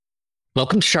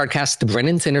Welcome to Shardcast, the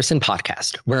Brennan Sanderson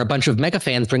podcast. We're a bunch of mega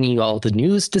fans bringing you all the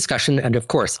news, discussion, and of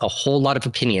course, a whole lot of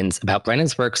opinions about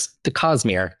Brennan's works, the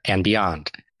Cosmere, and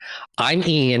beyond. I'm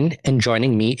Ian, and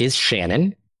joining me is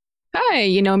Shannon. Hi,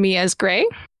 you know me as Gray.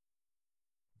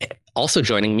 Also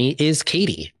joining me is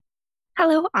Katie.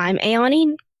 Hello, I'm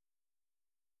Aonine.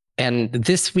 And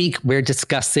this week we're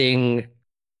discussing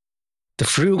the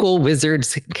Frugal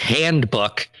Wizard's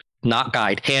Handbook, not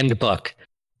guide, handbook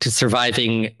to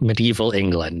surviving medieval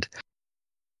England,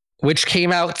 which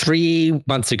came out 3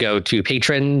 months ago to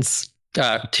patrons,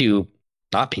 to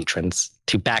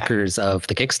backers of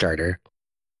the Kickstarter.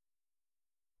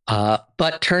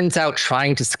 But turns out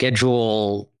trying to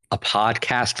schedule a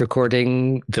podcast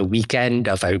recording the weekend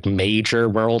of a major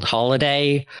world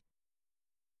holiday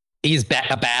is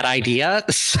a bad idea.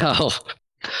 So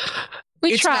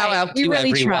we tried. We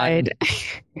really tried.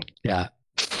 Yeah.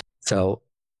 So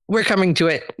we're coming to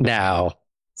it now.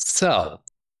 So,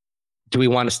 do we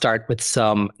want to start with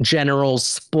some general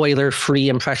spoiler-free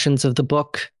impressions of the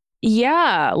book?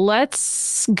 Yeah,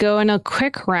 let's go in a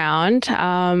quick round.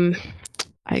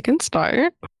 I can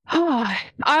start.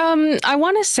 I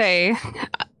want to say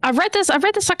I've read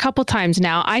this a couple times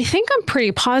now. I think I'm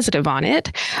pretty positive on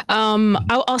it.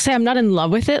 I'll say I'm not in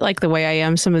love with it like the way I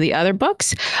am some of the other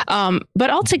books. But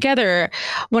altogether,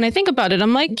 when I think about it,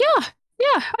 I'm like,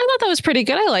 yeah, I thought that was pretty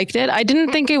good. I liked it. I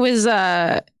didn't think it was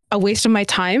a waste of my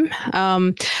time.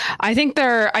 I think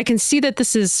I can see that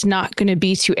this is not going to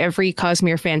be to every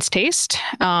Cosmere fan's taste.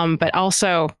 But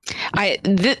also,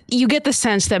 you get the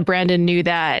sense that Brandon knew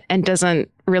that and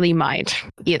doesn't really mind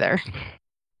either.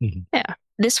 Mm-hmm. Yeah.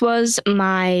 This was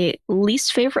my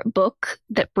least favorite book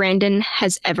that Brandon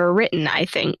has ever written, I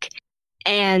think.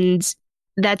 And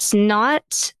that's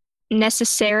not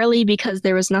necessarily because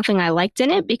there was nothing I liked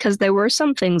in it, because there were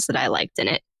some things that I liked in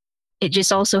it. It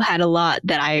just also had a lot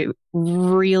that I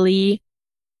really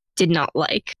did not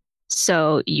like.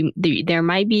 So there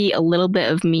might be a little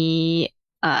bit of me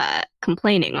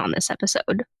complaining on this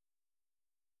episode.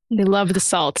 They love the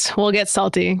salt. We'll get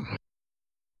salty.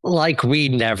 Like we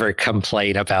never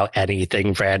complain about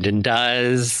anything Brandon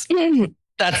does. We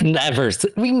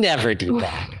never do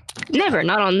that. Never,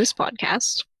 not on this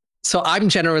podcast. So I'm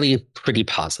generally pretty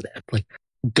positive. Like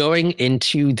going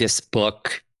into this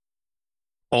book,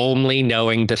 only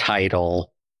knowing the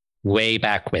title way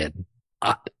back when,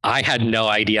 I had no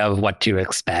idea of what to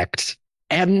expect.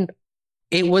 And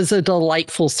it was a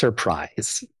delightful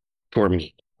surprise for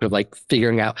me of like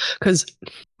figuring out, because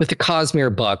with the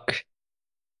Cosmere book,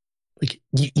 like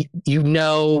you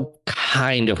know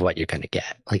kind of what you're going to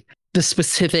get. Like the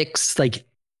specifics, like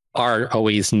are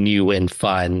always new and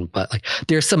fun, but like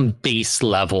there's some base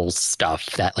level stuff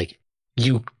that like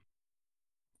you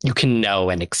can know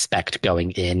and expect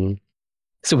going in.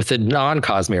 So with a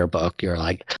non-Cosmere book,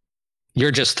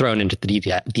 you're just thrown into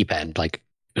the deep end. Like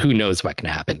who knows what can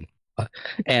happen?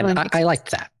 And I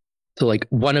liked that. So like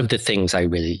one of the things I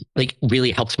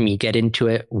really helped me get into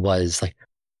it was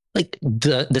like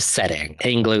the setting,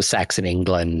 Anglo-Saxon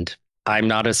England. I'm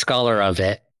not a scholar of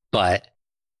it, but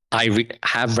I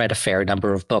have read a fair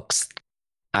number of books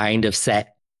kind of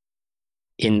set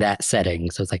in that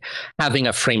setting. So it's like having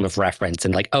a frame of reference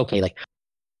and like, okay, like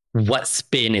what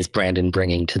spin is Brandon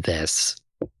bringing to this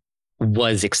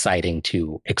was exciting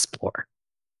to explore.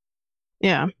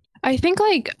 Yeah. I think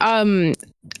like,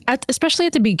 especially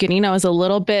at the beginning, I was a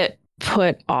little bit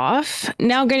put off.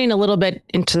 Now getting a little bit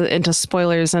into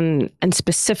spoilers and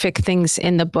specific things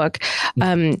in the book.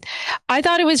 I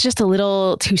thought it was just a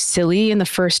little too silly in the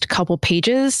first couple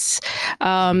pages.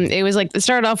 It was like, it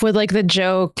started off with like the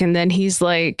joke, and then he's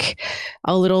like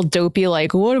a little dopey,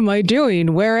 like, what am I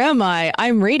doing? Where am I?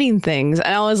 I'm reading things.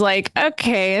 And I was like,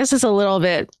 okay, this is a little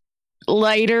bit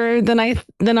lighter than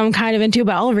I'm kind of into,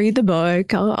 but I'll read the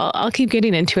book. I'll keep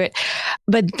getting into it.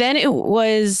 But then it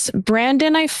was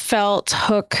Brandon, I felt,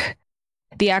 took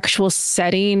the actual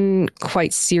setting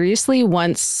quite seriously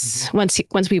once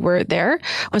we were there,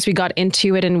 once we got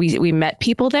into it and we met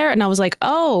people there. And I was like,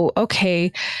 oh,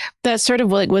 okay. That sort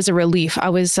of like was a relief. I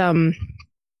was, you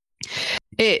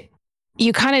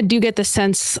kind of do get the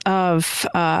sense of,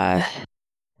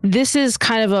 this is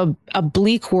kind of a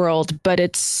bleak world, but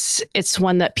it's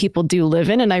one that people do live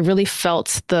in. And I really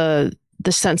felt the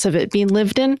sense of it being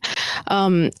lived in.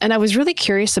 And I was really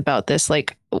curious about this.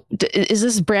 Like, is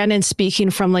this Brandon speaking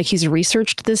from like he's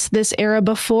researched this era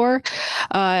before?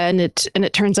 And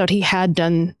it turns out he had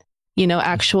done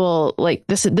actual, like,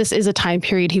 this is a time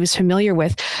period he was familiar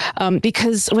with.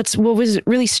 Because what was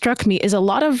really struck me is a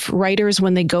lot of writers,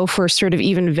 when they go for sort of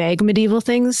even vague medieval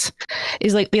things,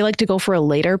 is like they like to go for a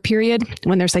later period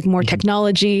when there's like more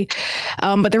technology.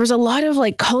 But there was a lot of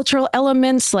like cultural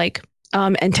elements, like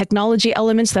and technology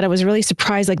elements that I was really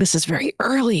surprised. Like, this is very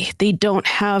early. They don't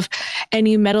have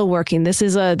any metalworking. This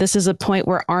is a point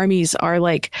where armies are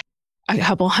like a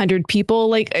couple hundred people.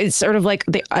 Like, it's sort of like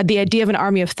the idea of an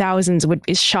army of thousands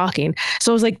is shocking.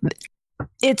 So I was like,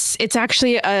 it's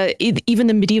actually even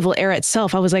the medieval era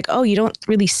itself. I was like, oh, you don't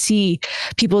really see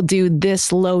people do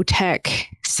this low tech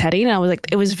setting. And I was like,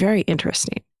 it was very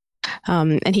interesting.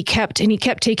 And he kept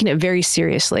taking it very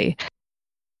seriously.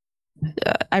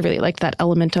 I really liked that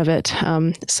element of it.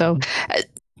 So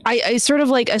I sort of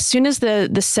like, as soon as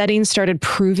the setting started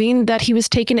proving that he was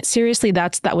taking it seriously,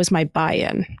 that was my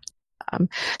buy-in.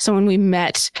 So when we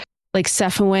met like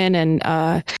Cephalin and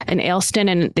Ailston,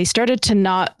 and they started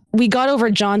to we got over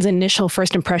John's initial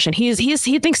first impression. He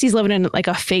thinks he's living in like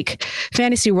a fake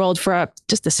fantasy world for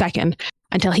just a second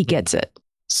until he gets it.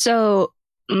 So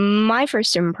my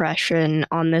first impression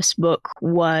on this book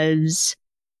was,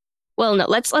 well, no,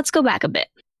 let's go back a bit.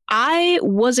 I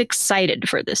was excited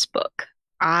for this book.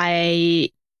 I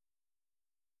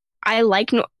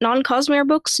like non-Cosmere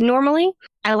books normally.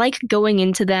 I like going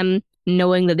into them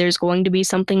knowing that there's going to be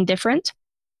something different.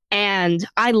 And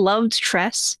I loved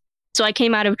Tress. So I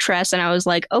came out of Tress and I was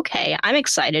like, okay, I'm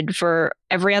excited for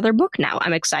every other book now.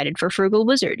 I'm excited for Frugal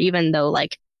Wizard, even though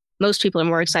like most people are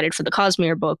more excited for the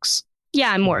Cosmere books.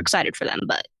 Yeah, I'm more excited for them,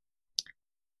 but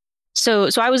so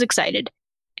I was excited.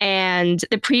 And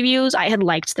the previews, I had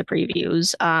liked the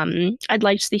previews. I'd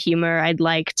liked the humor. I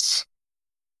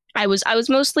was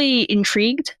mostly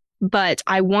intrigued, but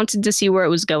I wanted to see where it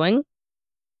was going.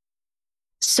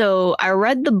 So I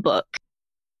read the book,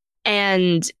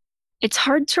 and it's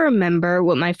hard to remember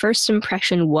what my first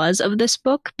impression was of this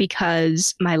book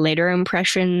because my later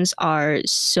impressions are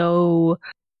so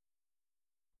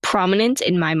prominent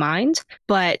in my mind.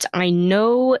 But I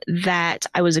know that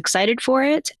I was excited for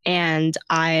it, and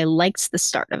I liked the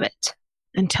start of it.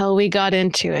 Until we got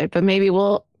into it, but maybe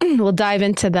we'll dive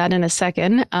into that in a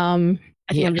second. I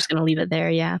think I'm just going to leave it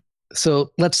there. Yeah. So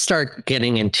let's start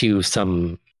getting into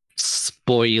some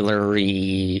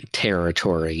spoilery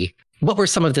territory. What were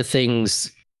some of the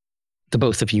things the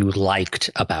both of you liked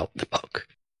about the book?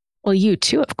 Well, you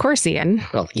too, of course, Ian.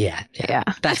 Well, yeah.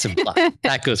 That's implied.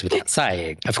 That goes without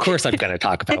saying. Of course, I'm going to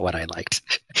talk about what I liked.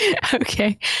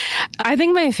 Okay. I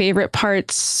think my favorite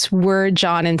parts were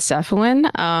John and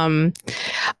Cephalin.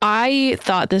 I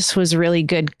thought this was really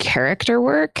good character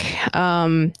work.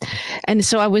 And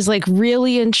so I was like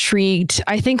really intrigued.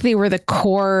 I think they were the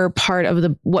core part of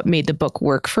what made the book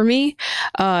work for me,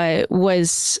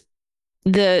 was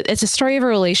it's a story of a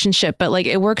relationship, but like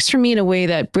it works for me in a way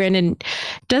that Brandon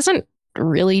doesn't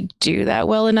really do that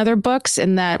well in other books,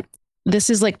 in that this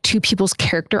is like two people's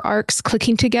character arcs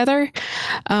clicking together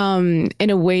in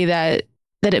a way that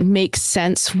it makes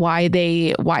sense why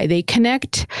they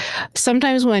connect.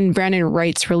 Sometimes when Brandon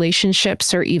writes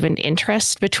relationships or even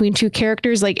interest between two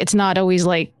characters, like it's not always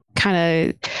like kind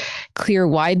of clear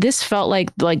why. This felt like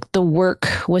the work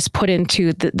was put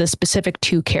into the specific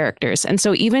two characters. And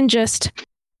so even just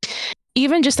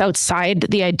outside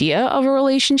the idea of a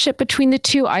relationship between the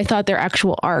two, I thought their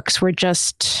actual arcs were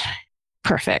just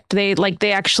perfect.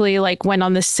 They actually like went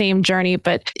on the same journey,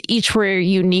 but each were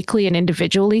uniquely and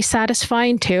individually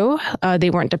satisfying too. They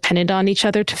weren't dependent on each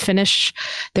other to finish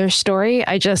their story.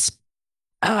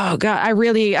 Oh God, I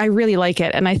really like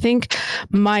it. And I think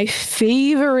my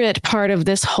favorite part of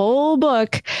this whole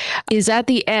book is at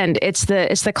the end. It's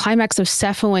the climax of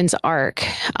Cephalin's arc.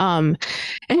 And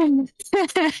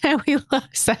we love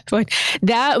Cephalin.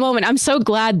 That moment, I'm so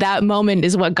glad that moment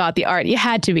is what got the art. It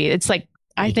had to be. It's like,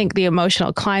 I think the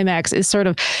emotional climax is sort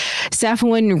of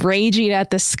Cephalin raging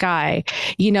at the sky,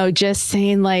 just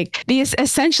saying like, these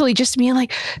essentially just being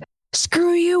like,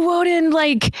 screw you, Woden.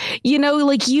 Like,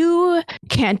 like you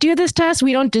can't do this to us.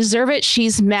 We don't deserve it.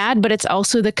 She's mad, but it's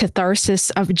also the catharsis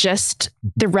of just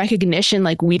the recognition,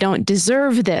 like we don't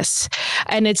deserve this.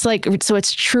 And it's like, so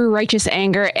it's true righteous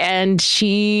anger. And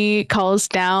she calls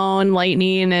down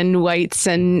lightning and whites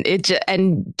and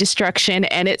destruction.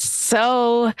 And it's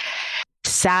so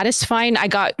satisfying. I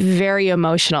got very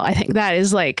emotional. I think that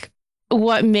is like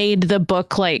what made the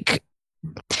book like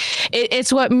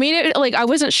it's what made it like I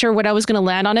wasn't sure what I was going to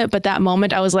land on it, but that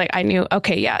moment I was like, I knew,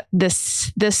 okay, yeah,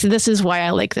 this is why I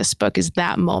like this book, is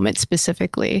that moment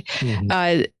specifically.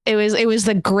 It was it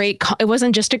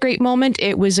wasn't just a great moment,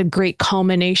 it was a great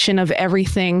culmination of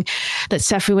everything that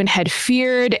Sephuin had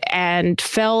feared and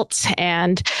felt,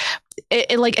 and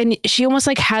and she almost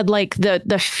like had like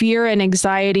the fear and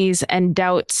anxieties and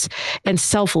doubts and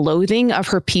self-loathing of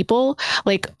her people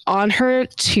like on her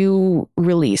to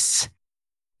release.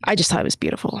 I just thought it was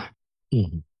beautiful.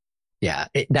 Yeah,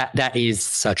 that is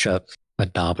such a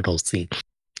phenomenal scene,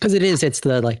 because it's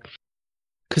the like,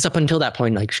 because up until that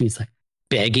point, like she's like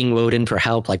begging Woden for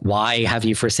help, like, why have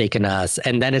you forsaken us?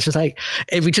 And then it's just like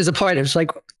it reaches a point, it's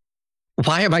like,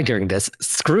 why am I doing this?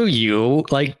 Screw you,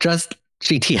 like just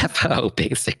GTFO,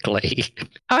 basically.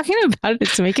 Talking about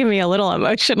it's making me a little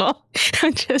emotional.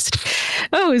 It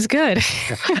was good.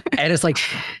 And it's like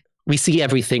we see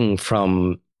everything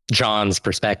from John's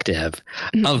perspective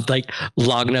of like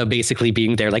Logna basically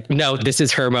being there, like, no, this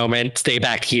is her moment. Stay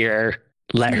back here.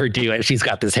 Let her do it. She's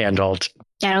got this handled.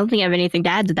 Yeah, I don't think I have anything to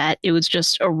add to that. It was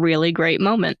just a really great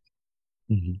moment.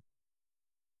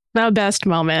 The best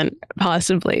moment,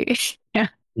 possibly. Yeah.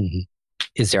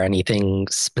 Is there anything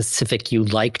specific you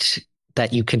liked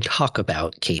that you can talk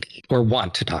about, Katie, or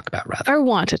want to talk about, rather? Or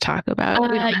want to talk about.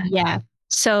 Yeah.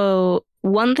 So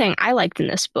one thing I liked in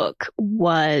this book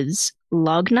was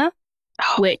Logna,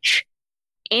 which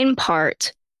in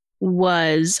part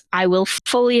was, I will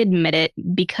fully admit it,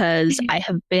 because I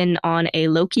have been on a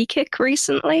Loki kick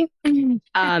recently. In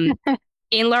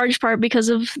large part because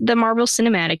of the Marvel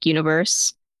Cinematic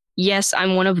Universe. Yes,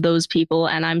 I'm one of those people,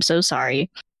 and I'm so sorry.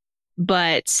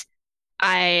 But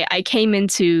I came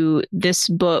into this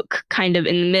book kind of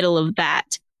in the middle of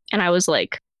that, and I was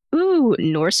like, ooh,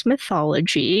 Norse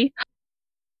mythology.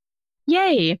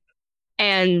 Yay.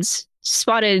 And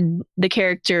spotted the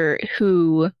character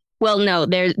who, well, no,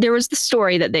 there was the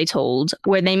story that they told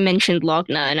where they mentioned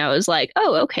Logna, and I was like,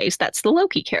 oh, okay, so that's the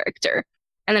Loki character.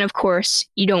 And then, of course,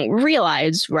 you don't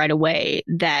realize right away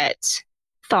that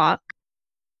Thok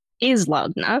is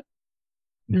Logna.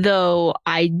 Though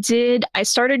I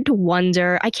started to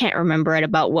wonder, I can't remember at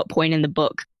about what point in the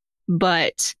book,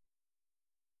 but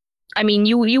I mean,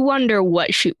 you wonder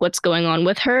what's going on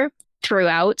with her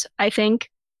throughout, I think.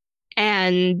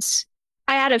 And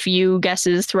I had a few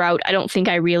guesses throughout. I don't think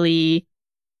I really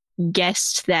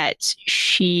guessed that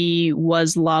she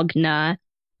was Logna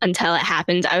until it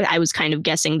happened. I was kind of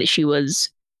guessing that she was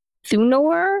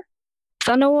Thunor.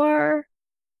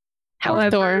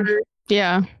 However,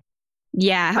 yeah.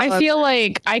 Yeah. I feel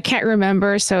like I can't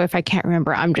remember. So if I can't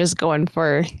remember, I'm just going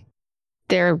for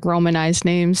their Romanized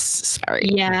names. Sorry.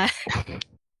 Yeah.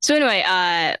 So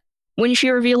anyway, when she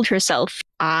revealed herself,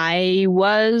 I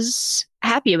was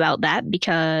happy about that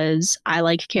because I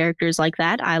like characters like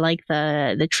that. I like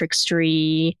the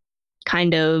trickstery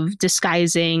kind of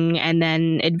disguising and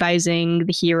then advising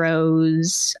the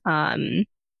heroes, and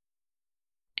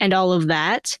all of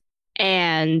that.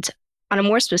 And on a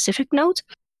more specific note,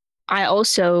 I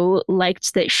also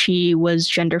liked that she was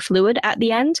gender fluid at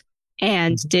the end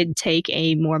and did take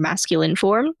a more masculine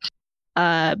form,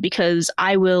 because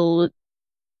I will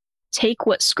take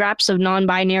what scraps of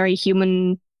non-binary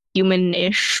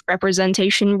human-ish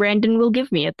representation Brandon will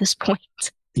give me at this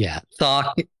point. Yeah,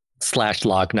 Thok /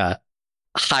 Logna,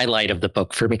 highlight of the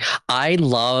book for me. I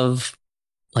love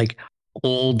like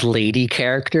old lady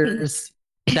characters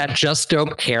that just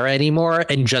don't care anymore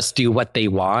and just do what they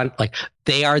want. Like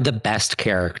they are the best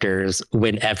characters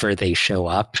whenever they show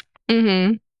up.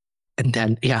 And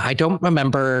then, yeah, I don't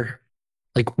remember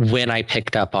like when I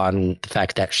picked up on the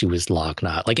fact that she was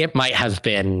Logna. Like it might have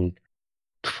been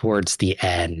towards the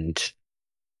end.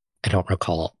 I don't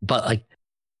recall, but like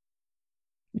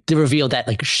the reveal that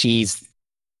like she's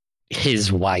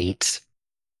his white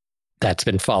that's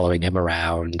been following him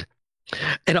around.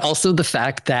 And also the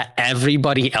fact that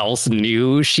everybody else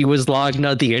knew she was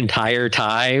Logna the entire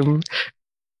time.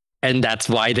 And that's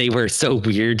why they were so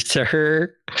weird to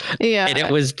her. Yeah. And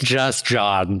it was just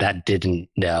John that didn't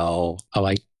know. I'm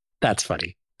like, that's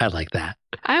funny. I like that.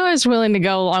 I was willing to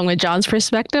go along with John's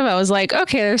perspective. I was like,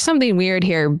 okay, there's something weird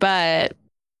here, but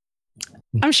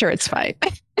I'm sure it's fine.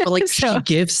 But like she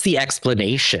gives the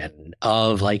explanation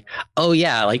of like, oh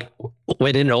yeah, like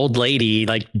when an old lady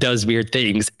like does weird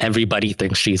things, everybody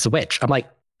thinks she's a witch. I'm like,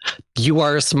 you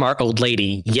are a smart old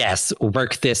lady. Yes,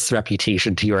 work this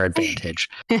reputation to your advantage.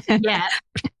 Yeah.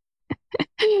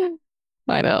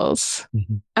 What else?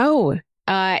 Oh,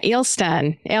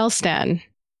 Ailstan.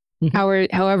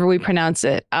 however we pronounce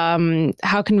it.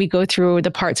 How can we go through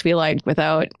the parts we liked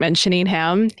without mentioning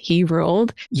him? He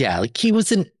ruled. Yeah, like he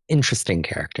was an interesting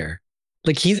character.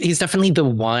 Like he's definitely the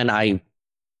one I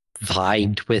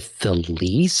vibed with the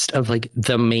least of like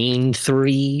the main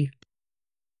three,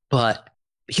 but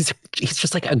he's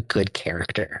just like a good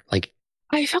character. Like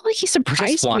I felt like he I just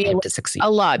surprised want me him to succeed.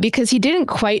 a lot because he didn't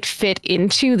quite fit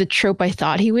into the trope I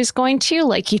thought he was going to.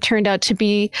 Like he turned out to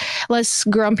be less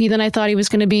grumpy than I thought he was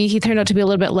going to be. He turned out to be a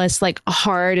little bit less like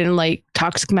hard and like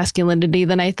toxic masculinity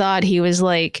than I thought. He was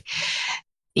like,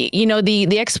 you know,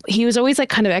 he was always like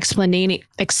kind of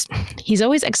he's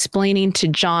always explaining to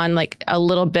John like a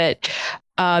little bit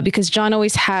because John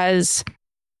always has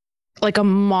like a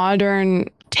modern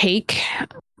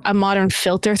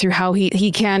filter through how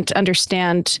he can't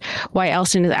understand why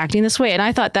Elston is acting this way. And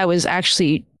I thought that was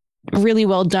actually really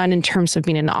well done in terms of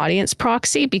being an audience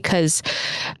proxy, because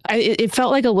it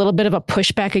felt like a little bit of a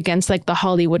pushback against like the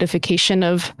Hollywoodification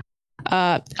of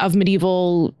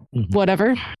medieval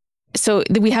whatever. So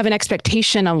we have an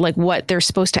expectation of like what they're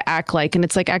supposed to act like. And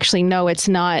it's like, actually, no, it's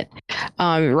not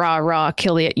rah,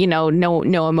 kill it, you know,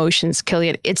 no emotions, kill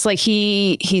it. It's like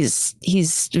he's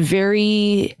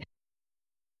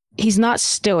not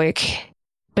stoic,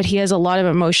 but he has a lot of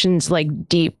emotions like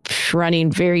running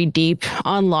very deep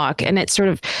on lock. And it's sort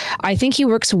of, I think he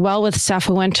works well with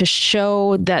Safawen to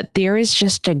show that there is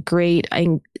just a great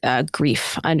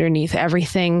grief underneath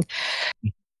everything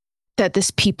that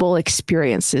this people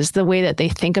experiences. The way that they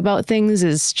think about things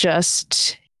is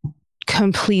just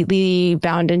completely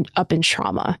bound up in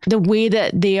trauma. The way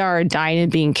that they are dying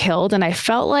and being killed. And I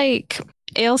felt like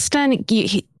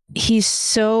Ailsten, he's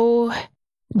so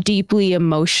deeply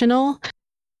emotional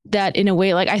that in a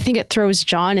way, like I think it throws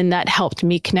John, and that helped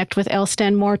me connect with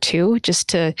Ailsten more too. Just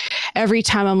to every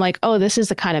time I'm like, oh, this is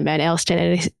the kind of man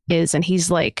Ailsten is. And he's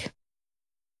like,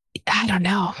 I don't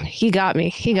know. He got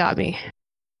me.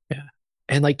 Yeah.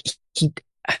 And like he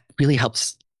really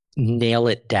helps nail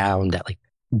it down that like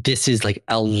this is like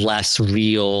a less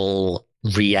real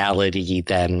reality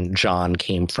than John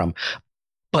came from,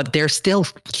 but they're still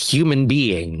human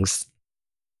beings.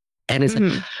 And it's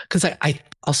because I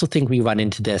also think we run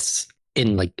into this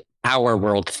in like our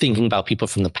world, thinking about people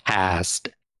from the past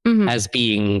as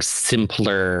being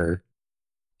simpler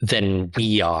than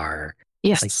we are.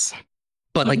 Yes.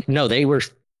 But like, no, they were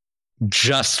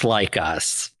just like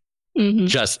us.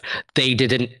 Just they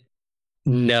didn't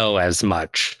know as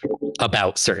much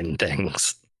about certain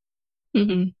things.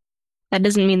 That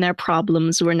doesn't mean their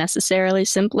problems were necessarily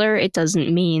simpler. It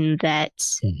doesn't mean that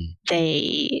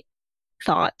they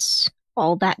thought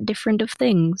all that different of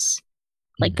things,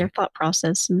 like their thought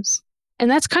processes.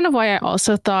 And that's kind of why I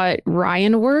also thought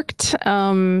Ryan worked,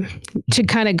 to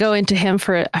kind of go into him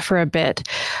for a bit.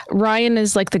 Ryan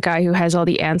is like the guy who has all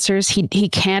the answers. He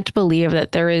can't believe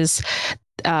that there is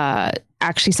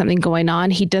actually something going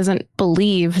on. He doesn't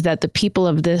believe that the people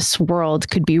of this world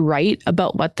could be right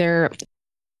about what they're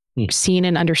seeing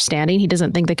and understanding. He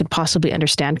doesn't think they could possibly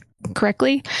understand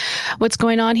correctly what's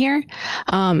going on here.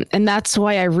 And that's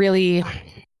why I really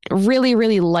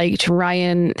liked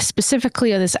Ryan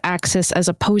specifically on this axis as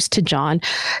opposed to John.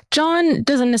 John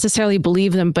doesn't necessarily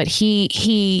believe them, but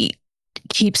he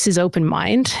keeps his open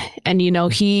mind, and you know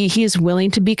he is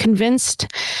willing to be convinced,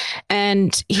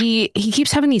 and he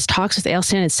keeps having these talks with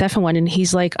Ailsten and Safawen, and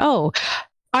he's like, oh,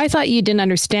 I thought you didn't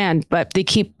understand, but they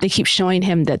keep showing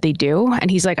him that they do, and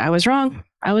he's like, I was wrong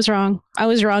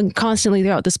constantly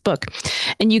throughout this book.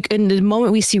 And in the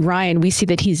moment we see Ryan, we see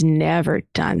that he's never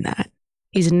done that.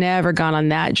 He's never gone on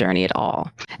that journey at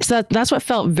all. So that's what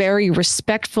felt very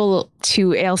respectful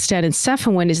to Ailsten and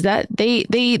Safawen, is that they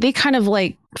kind of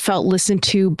like felt listened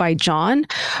to by John.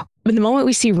 But the moment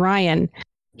we see Ryan,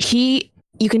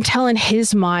 you can tell in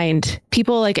his mind,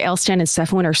 people like Ailsten and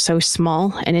Safawen are so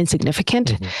small and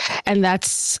insignificant. And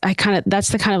that's the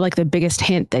kind of like the biggest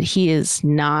hint that he is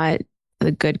not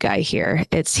the good guy here.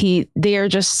 They are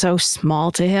just so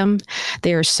small to him.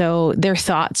 Their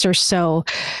thoughts are so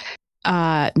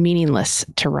meaningless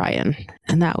to Ryan,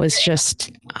 and that was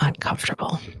just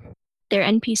uncomfortable. They're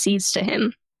NPCs to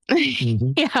him.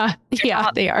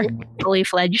 Yeah, they are fully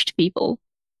fledged people.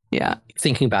 Yeah.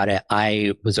 Thinking about it,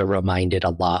 I was reminded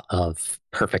a lot of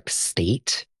Perfect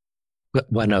State,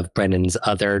 one of Brennan's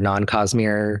other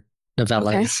non-Cosmere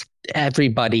novellas. Okay.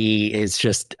 Everybody is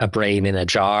just a brain in a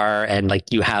jar, and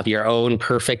like you have your own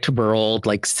perfect world,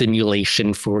 like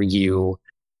simulation for you.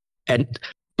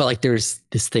 But like there's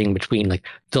this thing between like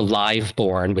the live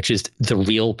born, which is the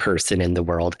real person in the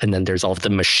world, and then there's all the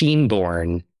machine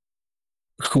born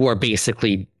who are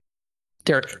basically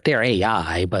they're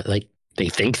AI, but like they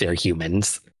think they're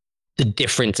humans. the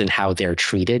difference in how they're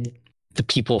treated. The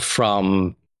people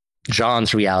from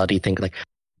John's reality think like,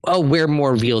 oh, we're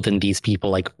more real than these people.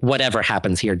 Like whatever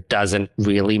happens here doesn't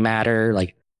really matter.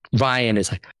 Like Ryan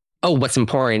is like, oh, what's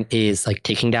important is like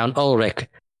taking down Ulrich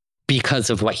because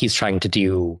of what he's trying to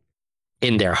do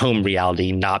in their home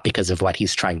reality, not because of what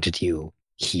he's trying to do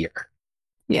here.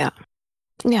 Yeah.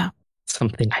 Yeah.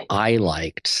 Something I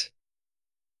liked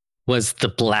was the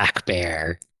black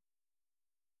bear,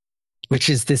 which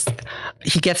is this,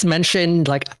 he gets mentioned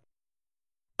like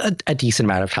a decent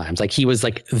amount of times. Like he was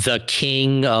like the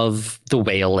king of the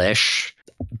Whalish.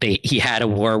 He had a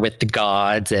war with the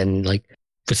gods and like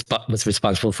was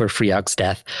responsible for Freog's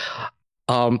death.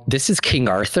 This is King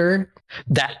Arthur.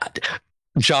 That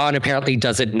John apparently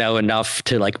doesn't know enough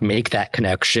to like make that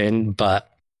connection, but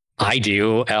I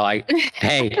do. And I'm like,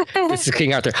 hey, this is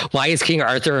King Arthur. Why is King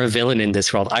Arthur a villain in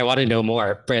this world? I want to know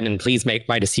more. Brandon, please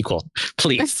write a sequel,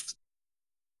 please.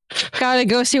 Gotta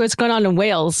go see what's going on in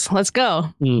Wales. Let's go.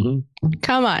 Mm-hmm.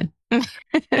 Come on.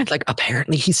 Like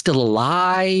apparently he's still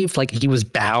alive. Like he was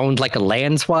bound like a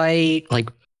landswipe. Like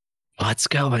what's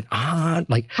going on?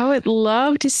 Like I would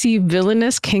love to see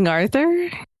villainous King Arthur.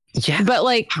 Yeah, but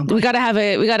like we gotta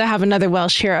have another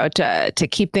Welsh hero to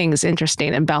keep things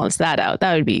interesting and balance that out.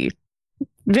 That would be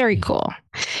very cool.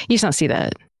 You just don't see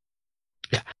that.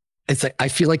 Yeah, it's like I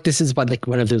feel like this is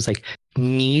one of those like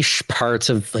niche parts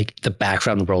of like the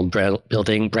background world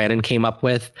building Brandon came up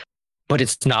with, but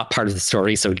it's not part of the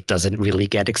story, so it doesn't really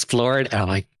get explored. And I'm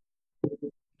like,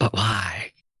 but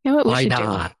why? You know what why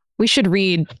not? We should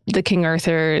read the King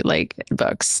Arthur like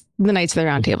books, the Knights of the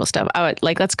Round Table stuff. I would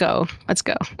like, let's go.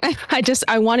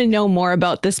 I want to know more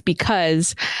about this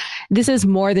because this is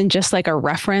more than just like a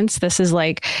reference. This is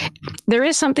like, there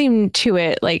is something to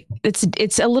it. Like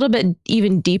it's a little bit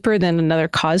even deeper than another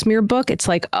Cosmere book. It's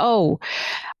like, oh,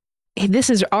 this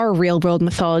is our real world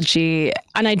mythology,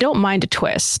 and I don't mind a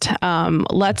twist.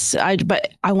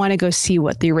 But I want to go see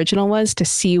what the original was to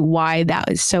see why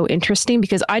that is so interesting,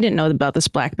 because I didn't know about this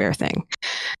black bear thing.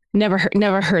 Never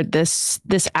heard this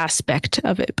aspect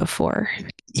of it before.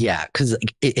 Yeah, because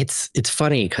it's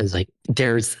funny because like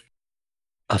there's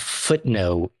a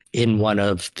footnote in one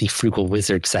of the Frugal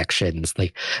Wizard sections,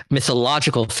 like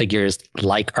mythological figures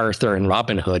like Arthur and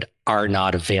Robin Hood are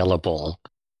not available.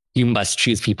 You must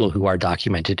choose people who are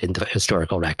documented in the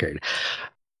historical record.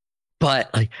 But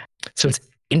like, so it's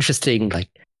interesting, like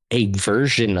a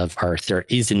version of Arthur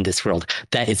is in this world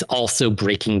that is also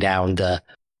breaking down the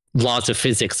laws of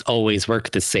physics always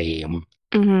work the same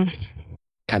kind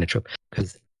of trope.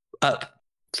 Because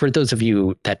for those of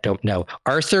you that don't know,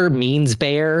 Arthur means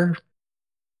bear.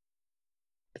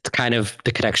 It's kind of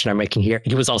the connection I'm making here.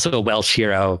 He was also a Welsh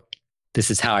hero. This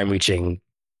is how I'm reaching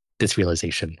this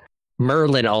realization.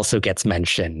 Merlin also gets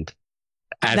mentioned.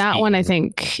 That one, I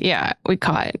think, yeah, we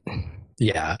caught it.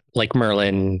 Yeah, like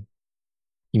Merlin.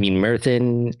 You mean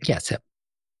Merthin? Yes,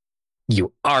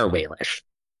 you are Walish.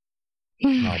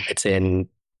 It's in,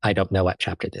 I don't know what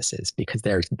chapter this is because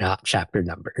there's not chapter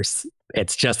numbers.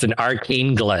 It's just an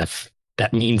arcane glyph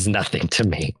that means nothing to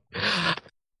me.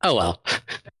 Oh well.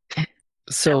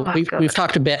 So we've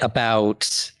talked a bit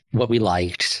about what we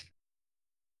liked.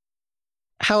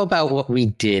 How about what we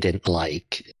didn't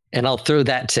like? And I'll throw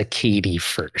that to Katie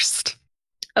first.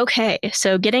 Okay,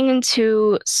 so getting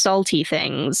into salty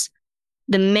things.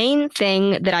 The main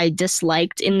thing that I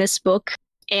disliked in this book,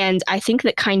 and I think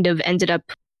that kind of ended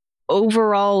up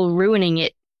overall ruining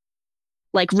it,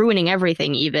 like ruining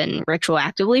everything even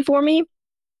retroactively for me,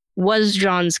 was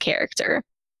John's character.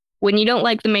 When you don't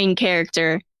like the main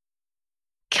character,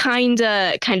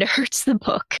 kinda hurts the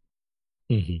book.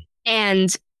 Mm-hmm.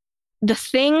 And the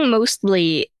thing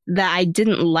mostly that I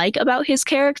didn't like about his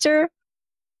character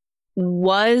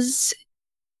was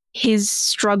his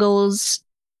struggles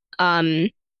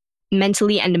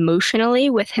mentally and emotionally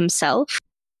with himself,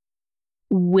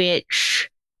 which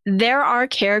there are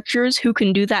characters who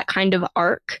can do that kind of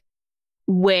arc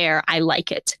where I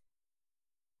like it.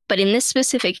 But in this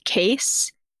specific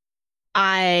case,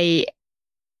 I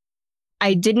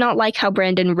did not like how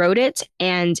Brandon wrote it,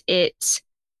 and it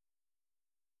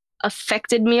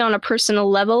affected me on a personal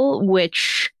level,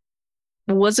 which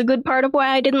was a good part of why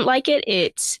I didn't like it.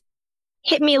 It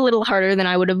hit me a little harder than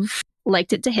I would have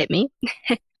liked it to hit me.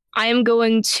 I am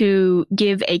going to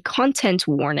give a content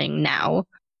warning now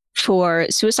for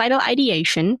suicidal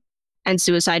ideation and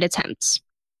suicide attempts.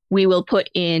 We will put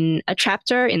in a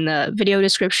chapter in the video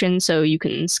description so you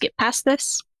can skip past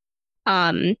this.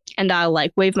 And I'll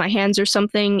like wave my hands or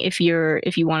something if you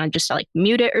want to just like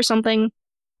mute it or something.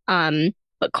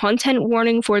 But content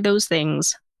warning for those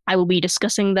things. I will be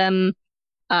discussing them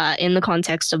in the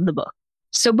context of the book.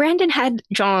 So Brandon had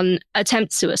John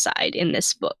attempt suicide in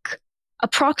this book.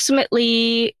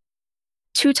 Approximately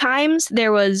 2 times.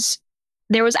 There was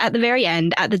at the very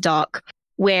end at the dock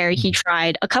where he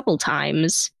tried a couple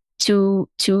times to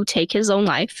take his own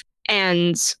life.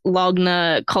 And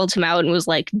Logna called him out and was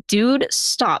like, dude,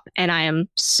 stop. And I am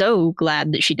so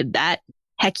glad that she did that.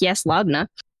 Heck yes, Logna.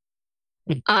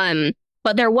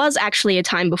 But there was actually a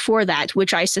time before that,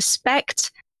 which I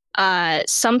suspect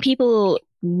some people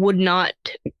would not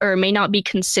or may not be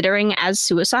considering as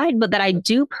suicide, but that I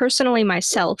do personally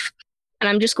myself. And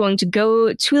I'm just going to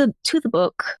go to the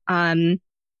book,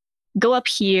 go up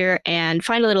here and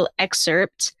find a little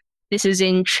excerpt. This is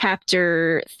in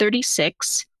chapter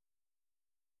 36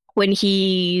 when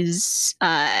he's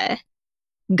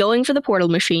going for the portal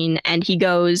machine, and he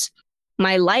goes,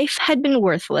 "My life had been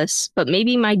worthless, but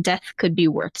maybe my death could be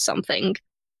worth something."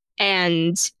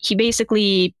 And he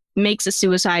basically makes a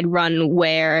suicide run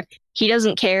where he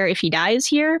doesn't care if he dies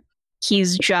here.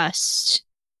 He's just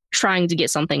trying to get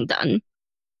something done.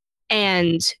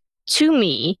 And to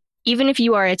me, even if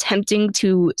you are attempting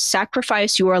to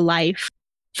sacrifice your life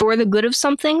for the good of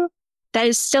something, that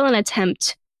is still an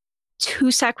attempt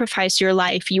to sacrifice your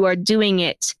life. You are doing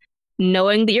it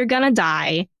knowing that you're gonna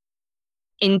die,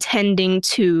 intending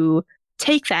to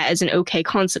take that as an okay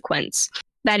consequence.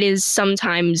 That is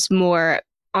sometimes more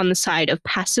on the side of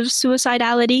passive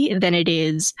suicidality than it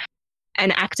is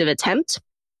an active attempt.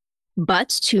 But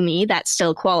to me, that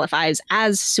still qualifies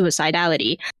as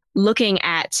suicidality. Looking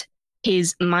at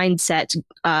his mindset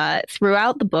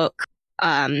throughout the book,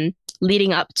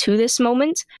 leading up to this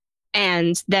moment,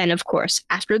 and then, of course,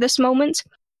 after this moment,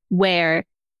 where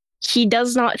he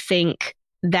does not think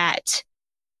that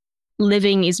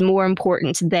living is more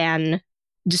important than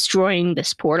destroying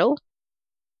this portal,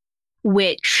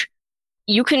 which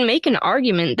you can make an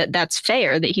argument that that's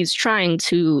fair, that he's trying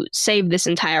to save this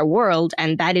entire world,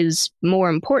 and that is more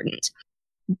important.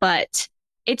 But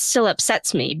it still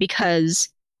upsets me because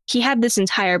he had this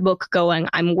entire book going,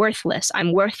 I'm worthless,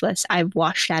 I've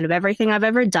washed out of everything I've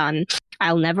ever done,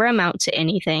 I'll never amount to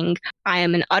anything, I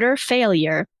am an utter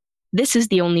failure. This is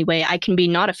the only way I can be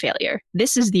not a failure.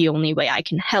 This is the only way I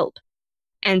can help.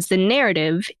 And the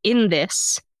narrative in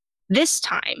this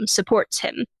time supports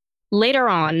him. Later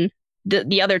on,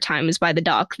 the other times by the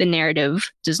dock, the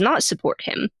narrative does not support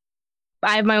him.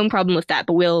 I have my own problem with that,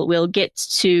 but we'll get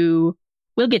to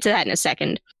that in a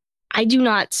second. I do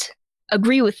not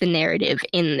agree with the narrative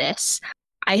in this.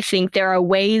 I think there are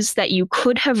ways that you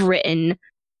could have written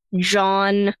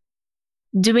John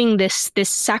doing this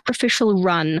sacrificial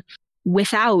run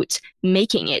without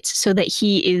making it so that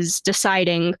he is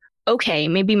deciding, okay,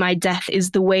 maybe my death is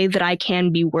the way that I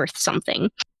can be worth something.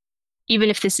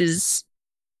 Even if this is...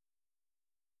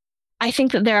 I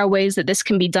think that there are ways that this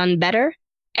can be done better,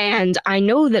 and I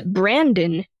know that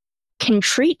Brandon can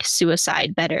treat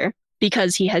suicide better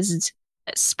because he has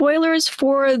spoilers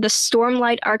for the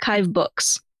Stormlight Archive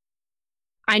books.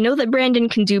 I know that Brandon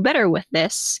can do better with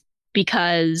this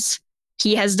because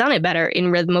he has done it better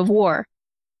in Rhythm of War.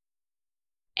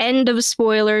 End of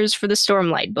spoilers for the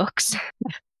Stormlight books.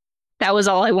 That was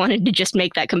all I wanted to just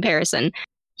make that comparison.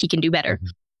 He can do better.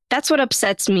 That's what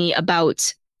upsets me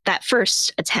about that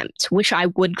first attempt, which I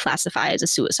would classify as a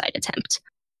suicide attempt.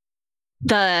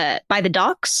 By the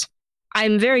docks,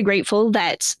 I'm very grateful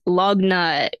that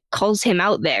Logna calls him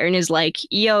out there and is like,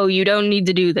 yo, you don't need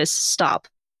to do this, stop.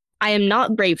 I am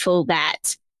not grateful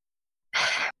that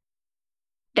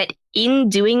in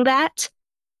doing that,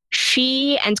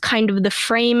 she and kind of the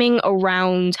framing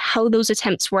around how those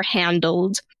attempts were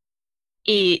handled,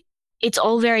 it's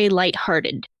all very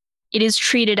lighthearted. It is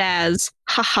treated as,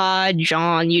 haha,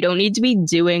 John, you don't need to be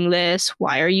doing this.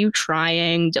 Why are you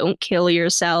trying? Don't kill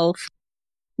yourself.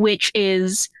 Which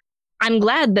is, I'm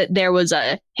glad that there was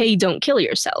a, hey, don't kill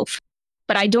yourself.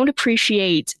 But I don't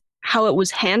appreciate how it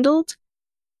was handled.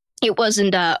 It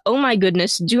wasn't oh my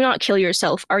goodness, do not kill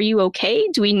yourself. Are you okay?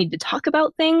 Do we need to talk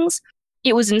about things?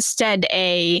 It was instead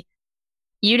a,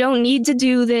 you don't need to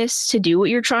do this to do what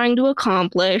you're trying to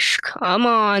accomplish. Come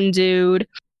on, dude.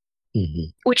 Mm-hmm.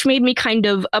 Which made me kind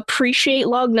of appreciate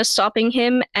Logna stopping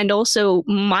him and also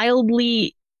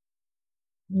mildly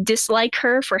dislike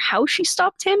her for how she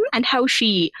stopped him and how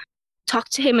she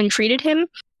talked to him and treated him.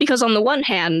 Because on the one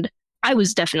hand, I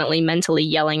was definitely mentally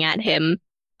yelling at him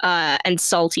and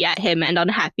salty at him and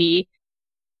unhappy.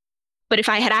 But if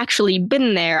I had actually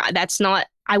been there, that's not...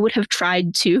 I would have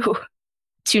tried to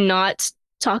not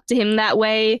talk to him that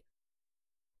way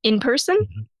in person.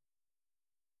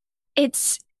 Mm-hmm.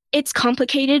 It's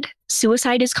complicated.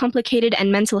 Suicide is complicated,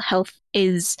 and mental health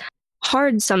is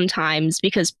hard sometimes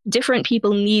because different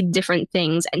people need different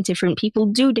things and different people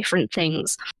do different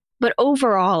things. But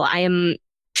overall, I am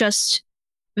just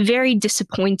very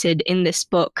disappointed in this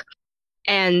book.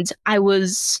 And I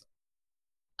was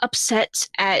upset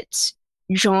at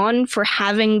John for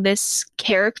having this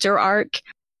character arc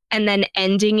and then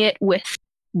ending it with,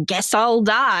 guess I'll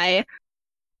die,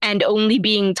 and only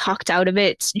being talked out of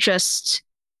it just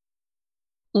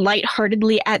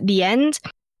lightheartedly at the end.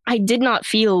 I did not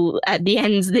feel at the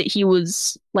end that he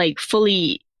was like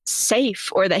fully safe,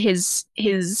 or that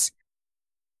his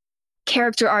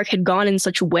character arc had gone in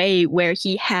such a way where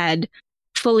he had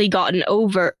fully gotten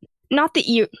over, not that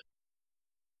you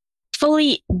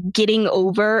fully getting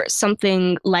over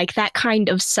something like that kind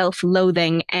of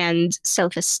self-loathing and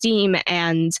self-esteem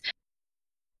and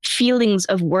feelings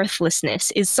of worthlessness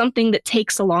is something that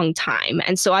takes a long time.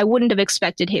 And so I wouldn't have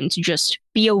expected him to just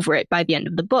be over it by the end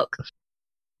of the book.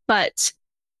 But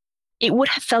it would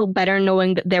have felt better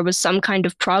knowing that there was some kind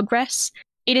of progress.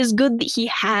 It is good that he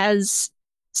has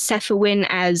Cephalin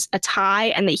as a tie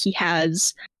and that he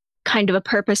has kind of a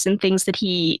purpose in things that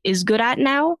he is good at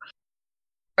now.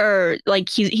 Or like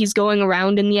he's going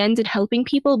around in the end and helping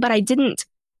people, but it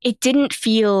didn't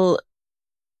feel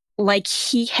like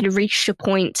he had reached a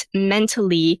point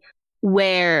mentally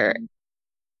where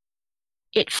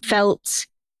it felt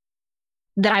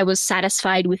that I was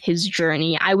satisfied with his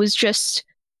journey. I was just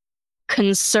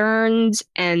concerned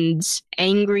and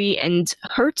angry and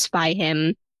hurt by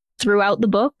him throughout the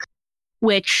book,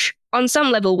 which on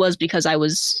some level was because I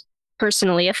was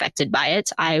personally affected by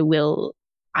it. I will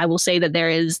say that there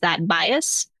is that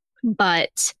bias,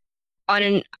 but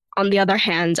on the other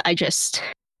hand, I just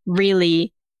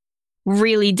really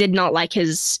did not like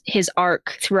his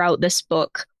arc throughout this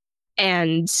book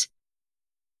and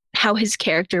how his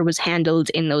character was handled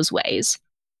in those ways.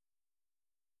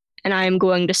 And I'm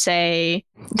going to say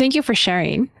thank you for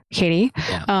sharing, Katie.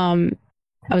 Yeah.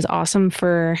 That was awesome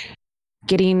for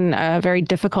getting a very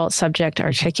difficult subject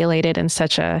articulated in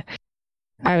such a,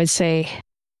 I would say,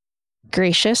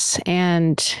 gracious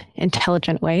and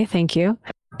intelligent way. Thank you.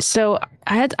 So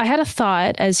I had a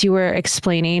thought as you were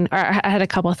explaining, or I had a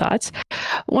couple of thoughts.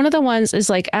 One of the ones is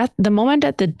like at the moment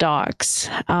at the docks.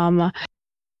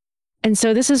 And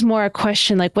so this is more a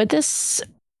question, like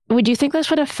would you think this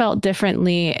would have felt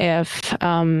differently if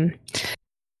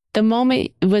the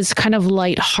moment was kind of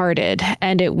lighthearted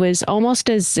and it was almost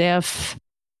as if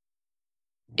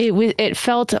it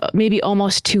felt maybe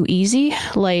almost too easy,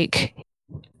 like,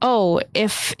 oh,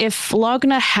 if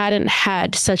Logna hadn't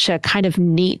had such a kind of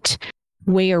neat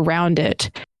way around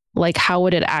it, like how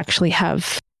would it actually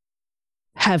have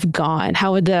gone?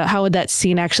 How would that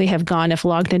scene actually have gone if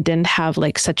Logna didn't have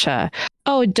like such a,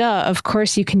 oh duh, of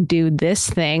course you can do this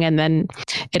thing, and then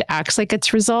it acts like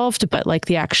it's resolved, but like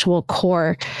the actual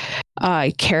core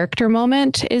character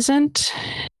moment isn't?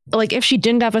 Like if she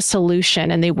didn't have a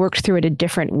solution and they worked through it a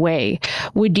different way,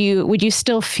 would you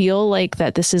still feel like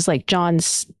that this is like John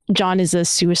is a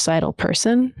suicidal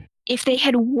person? If they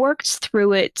had worked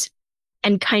through it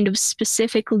and kind of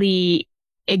specifically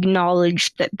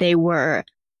acknowledged that they were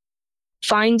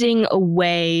finding a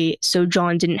way so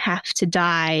John didn't have to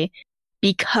die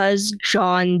because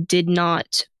John did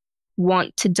not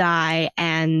want to die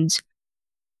and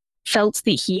felt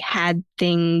that he had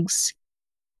things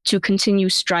to continue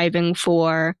striving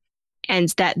for, and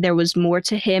that there was more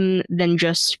to him than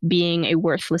just being a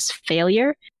worthless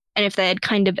failure. And if they had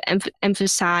kind of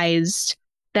emphasized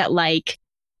that, like,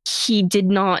 he did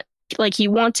not, like, he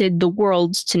wanted the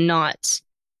world to not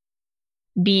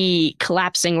be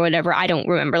collapsing or whatever. I don't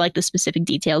remember, like, the specific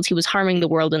details. He was harming the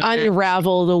world and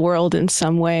unravel the world in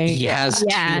some way. He has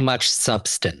too much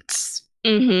substance.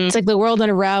 Mm-hmm. It's like the world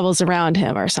unravels around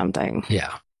him or something.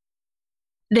 Yeah.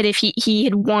 That if he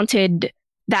had wanted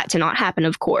that to not happen,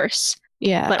 of course.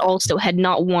 Yeah. But also had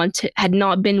not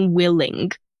been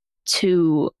willing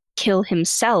to kill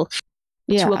himself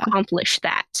to accomplish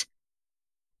that.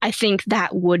 I think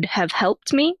that would have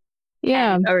helped me.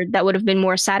 Yeah. Or that would have been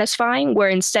more satisfying, where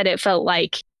instead it felt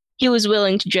like he was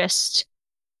willing to just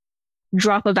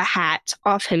drop of a hat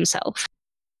off himself.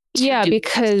 Yeah,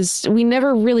 because we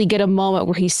never really get a moment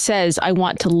where he says, I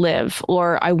want to live,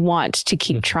 or I want to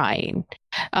keep trying.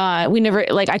 We never,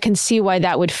 like, I can see why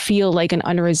that would feel like an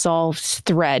unresolved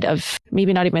thread of,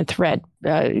 maybe not even thread,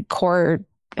 core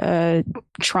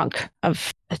trunk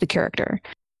of the character.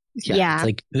 Yeah. It's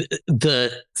like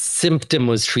the symptom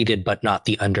was treated, but not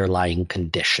the underlying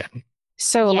condition.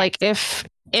 So like if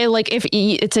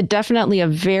it's definitely a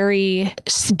very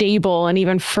stable and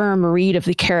even firm read of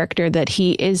the character that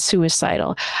he is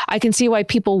suicidal. I can see why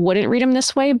people wouldn't read him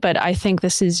this way, but I think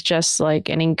this is just like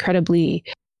an incredibly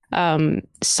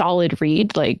solid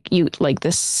read.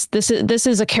 This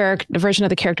is a version of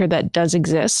the character that does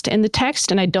exist in the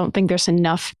text, and I don't think there's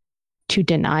enough to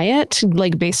deny it,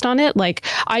 like based on it. Like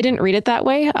I didn't read it that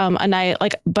way. And I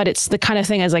like, but it's the kind of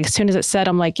thing as like, as soon as it said,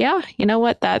 I'm like, yeah, you know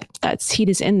what, that seed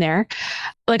is in there.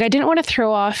 Like I didn't want to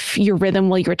throw off your rhythm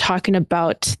while you were talking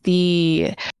about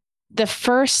the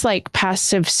first like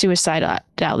passive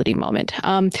suicidality moment.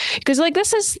 Because like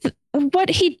this is what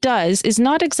he does is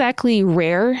not exactly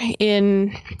rare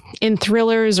in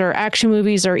thrillers or action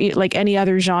movies or like any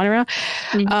other genre.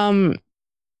 Mm-hmm.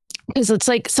 Because it's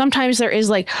like sometimes there is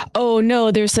like, oh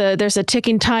no, there's a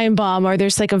ticking time bomb, or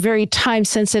there's like a very time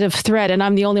sensitive threat, and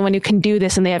I'm the only one who can do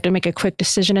this, and they have to make a quick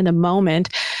decision in the moment.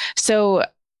 So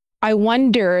I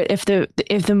wonder if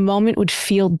the moment would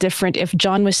feel different if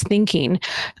John was thinking,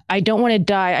 I don't want to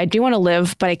die, I do want to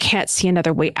live, but I can't see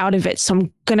another way out of it, so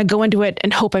I'm gonna go into it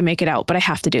and hope I make it out, but I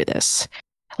have to do this.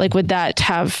 Like would that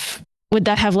have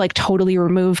like totally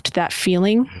removed that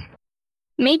feeling?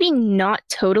 Maybe not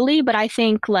totally, but I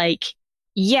think like,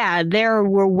 yeah, there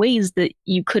were ways that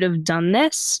you could have done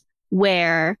this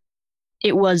where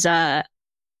it was I'm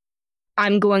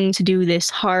going to do this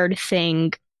hard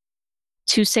thing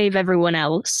to save everyone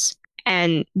else,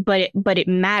 but it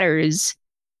matters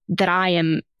that I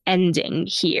am ending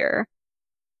here,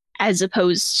 as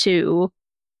opposed to,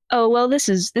 oh well, this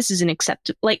is an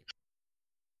acceptable. Like,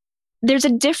 there's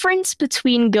a difference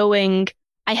between going,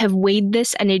 I have weighed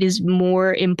this and it is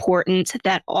more important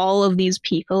that all of these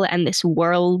people and this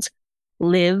world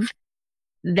live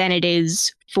than it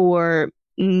is for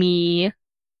me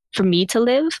to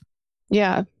live.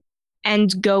 Yeah.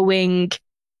 And going,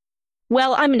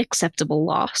 well, I'm an acceptable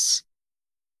loss.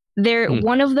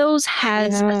 One of those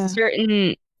has a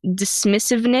certain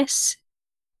dismissiveness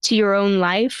to your own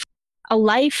life. A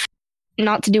life,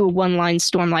 not to do a one-line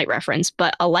Stormlight reference,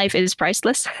 but a life is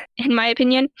priceless, in my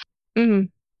opinion. Mm-hmm.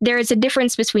 There is a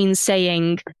difference between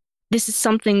saying, this is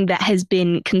something that has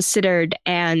been considered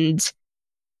and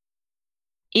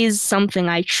is something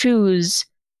I choose,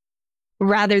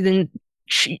 rather than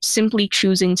simply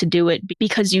choosing to do it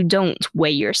because you don't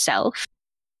weigh yourself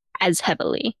as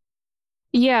heavily.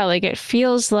 Yeah, like it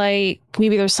feels like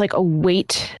maybe there's like a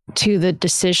weight to the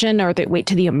decision or the weight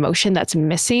to the emotion that's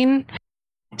missing.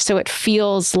 So it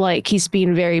feels like he's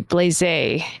being very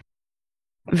blasé,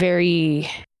 very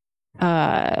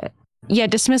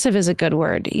dismissive is a good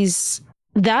word. He's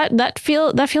that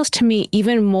feels to me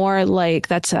even more like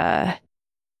that's a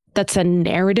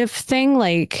narrative thing,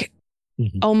 like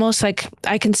almost like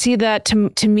I can see that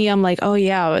to me. I'm like, oh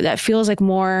yeah, that feels like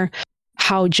more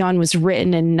how John was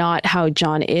written and not how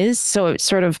John is. So it's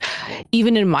sort of,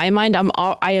 even in my mind, I'm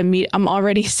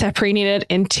already separating it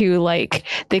into like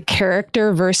the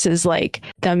character versus like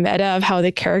the meta of how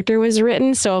the character was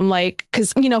written. So I'm like,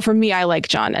 because for me, I like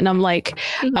John, and I'm like,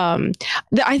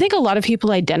 I think a lot of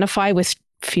people identify with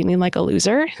feeling like a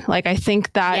loser. Like I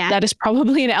think that is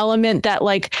probably an element that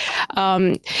like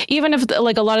even if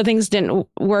like a lot of things didn't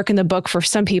work in the book for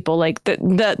some people, like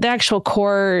the actual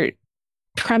core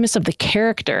premise of the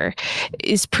character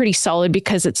is pretty solid,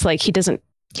 because it's like he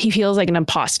feels like an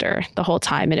imposter the whole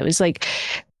time. And it was like,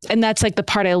 and that's like the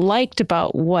part I liked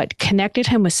about what connected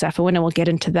him with Cephalin, and we'll get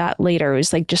into that later. It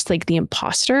was like just like the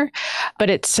imposter, but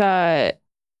it's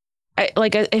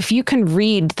if you can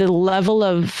read the level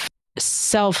of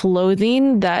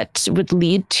self-loathing that would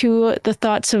lead to the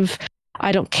thoughts of,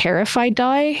 I don't care if I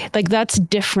die, like that's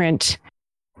different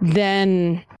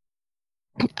than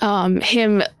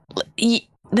him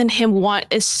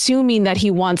assuming that he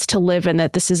wants to live and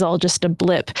that this is all just a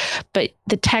blip. But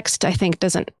the text, I think,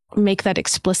 doesn't make that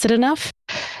explicit enough.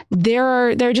 There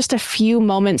are just a few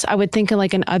moments I would think of,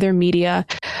 like in other media.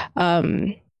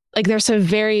 Like there's a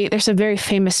very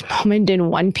famous moment in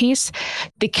One Piece.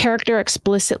 The character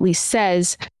explicitly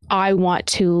says, I want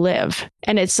to live.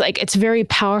 And it's like, it's very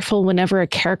powerful whenever a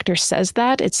character says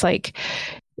that. It's like,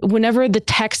 whenever the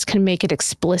text can make it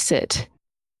explicit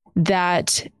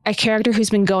that a character who's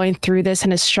been going through this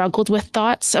and has struggled with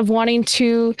thoughts of wanting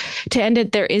to end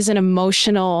it, there is an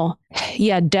emotional,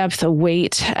 depth, a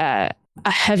weight, a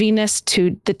heaviness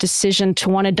to the decision to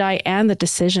want to die and the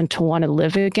decision to want to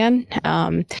live again.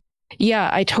 I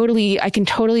can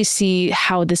totally see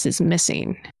how this is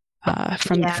missing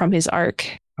from his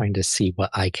arc. Trying to see what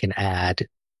I can add,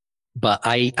 but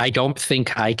I don't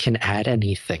think I can add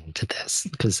anything to this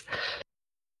because,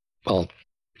 well,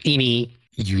 Eni,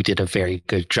 you did a very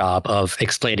good job of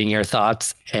explaining your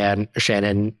thoughts. And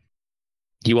Shannon,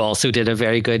 you also did a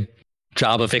very good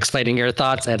job of explaining your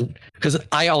thoughts. And because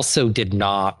I also did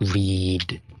not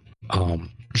read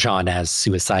Jean as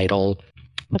suicidal,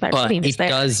 but it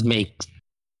does make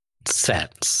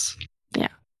sense. Yeah.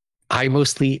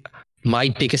 My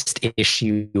biggest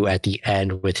issue at the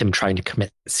end with him trying to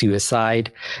commit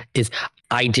suicide is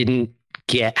I didn't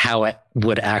get how it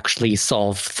would actually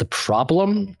solve the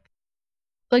problem.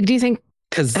 Like, do you think?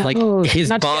 Because his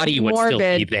body would still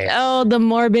be there. Oh, the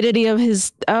morbidity of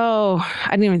his. Oh,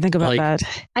 I didn't even think about that.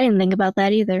 I didn't think about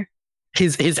that either.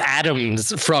 His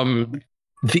atoms from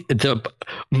the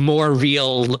more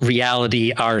real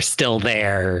reality are still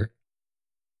there.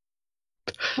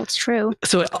 That's true.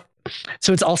 So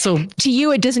it's also, to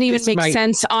you, it doesn't even make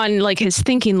sense on like his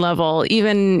thinking level,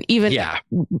 even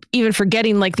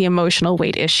forgetting like the emotional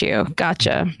weight issue.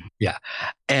 Gotcha. Yeah.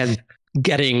 And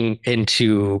getting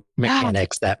into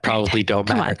mechanics that probably don't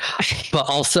matter, but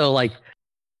also like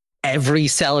every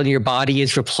cell in your body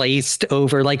is replaced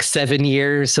over like 7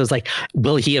 years. So it's like,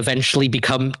 will he eventually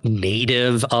become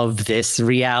native of this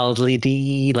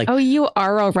reality? Like, oh, you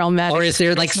are a realmatic. Or is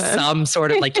there like some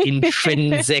sort of like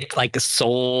intrinsic like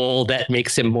soul that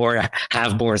makes him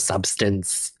have more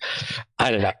substance?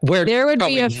 I don't know. There would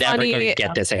be never going to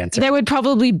get this answer. There would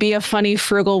probably be a funny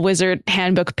Frugal Wizard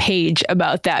handbook page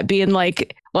about that, being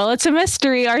like, well, it's a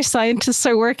mystery. Our scientists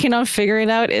are working on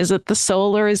figuring out, is it the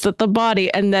soul or is it the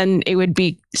body? And then it would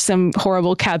be some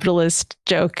horrible capitalist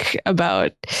joke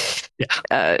about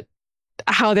what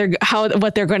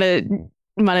they're going to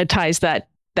monetize that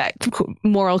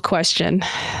moral question.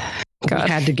 God. We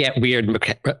had to get weird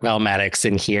mathematics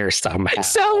in here somehow.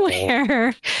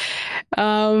 Somewhere.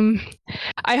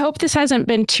 I hope this hasn't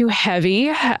been too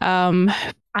heavy. I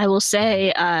will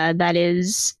say that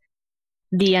is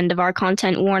the end of our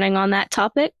content warning on that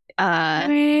topic.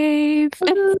 Everything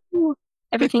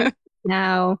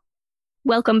now.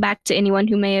 Welcome back to anyone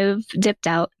who may have dipped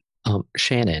out.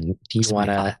 Shannon, do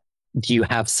you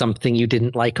have something you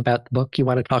didn't like about the book you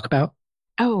want to talk about?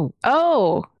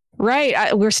 Oh,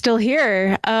 right. We're still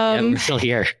here. Yeah, we're still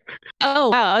here. Oh,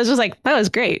 wow. I was just like, that was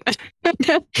great.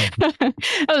 That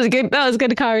was good. That was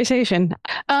good conversation.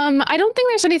 I don't think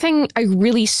there's anything I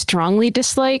really strongly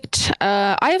disliked.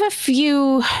 I have a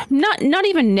few, not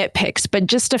even nitpicks, but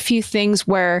just a few things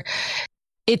where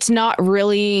it's not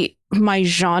really my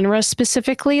genre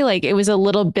specifically. Like it was a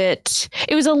little bit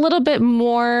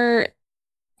more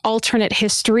alternate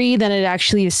history than it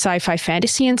actually is sci-fi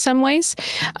fantasy in some ways.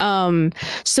 Nothing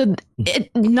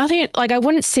like, I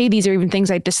wouldn't say these are even things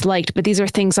I disliked, but these are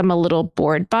things I'm a little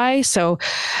bored by. So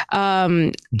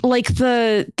like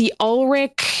the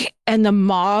Ulrich and the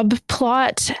mob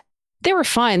plot, they were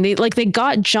fine. They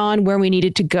got John where we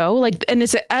needed to go.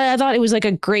 I thought it was like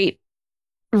a great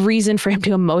reason for him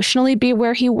to emotionally be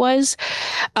where he was.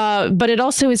 But it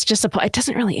also is just it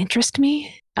doesn't really interest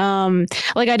me. I'm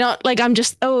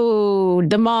just,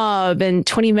 the mob and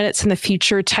 20 minutes in the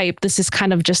future type. This is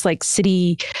kind of just like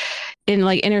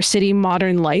inner city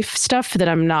modern life stuff that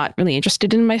I'm not really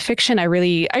interested in my fiction.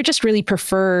 I just really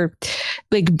prefer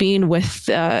like being with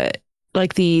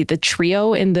like the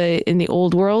trio in the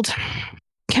old world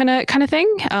kind of thing,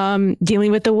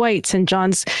 dealing with the whites and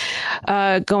John's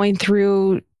going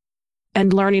through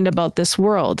and learning about this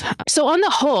world. So on the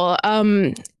whole,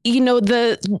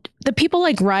 the people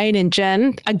like Ryan and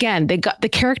Jen, again, the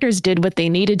characters did what they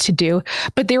needed to do,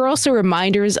 but they were also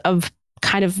reminders of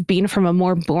kind of being from a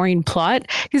more boring plot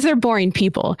because they're boring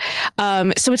people.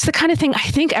 So it's the kind of thing, I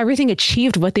think everything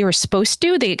achieved what they were supposed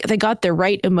to do. They got the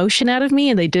right emotion out of me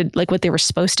and they did like what they were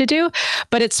supposed to do.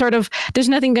 But it's sort of, there's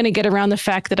nothing going to get around the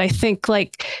fact that I think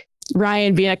like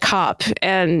Ryan being a cop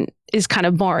and is kind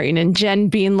of boring, and Jen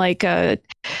being like a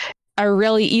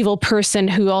really evil person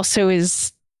who also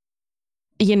is,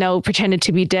 pretended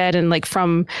to be dead and like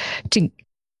to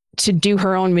do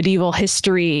her own medieval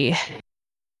history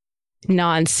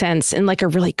nonsense in like a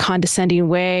really condescending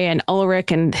way, and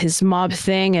Ulrich and his mob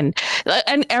thing and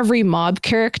every mob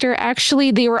character,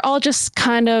 actually, they were all just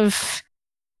kind of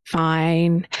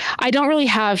fine. I don't really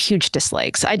have huge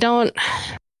dislikes.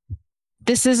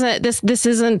 This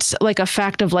isn't like a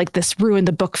fact of like this ruined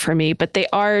the book for me, but they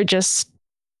are just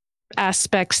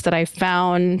aspects that I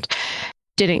found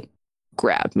didn't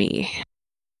grab me.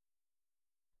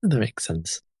 That makes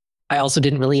sense. I also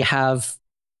didn't really have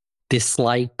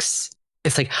dislikes.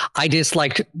 It's like I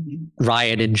disliked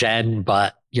Ryan and Jen,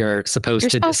 but you're supposed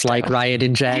to dislike Ryan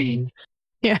and Jen.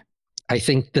 Yeah. I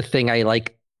think the thing I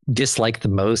dislike the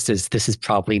most is this is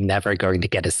probably never going to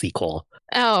get a sequel.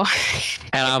 Oh.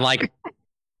 And I'm like,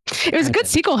 It was a good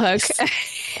sequel hook.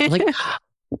 Like,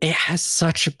 it has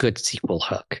such a good sequel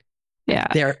hook.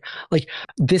 Yeah. Like,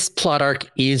 this plot arc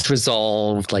is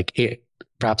resolved. Like, it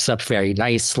wraps up very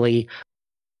nicely.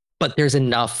 But there's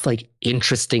enough like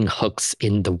interesting hooks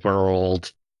in the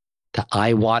world that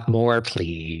I want more,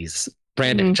 please.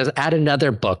 Brandon, just add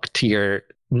another book to your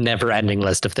never-ending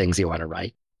list of things you want to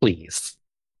write. Please.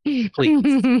 Please.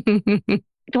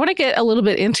 I want to get a little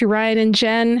bit into Ryan and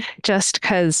Jen just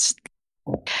because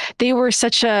they were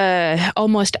such a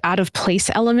almost out of place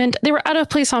element. They were out of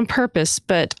place on purpose,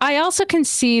 but I also can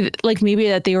see like maybe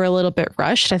that they were a little bit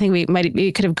rushed. I think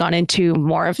we could have gone into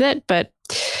more of it, but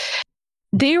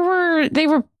they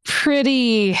were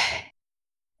pretty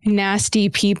nasty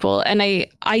people, and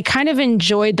I kind of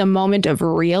enjoyed the moment of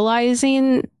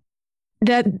realizing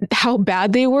that how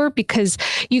bad they were, because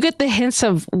you get the hints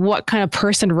of what kind of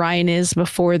person Ryan is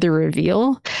before the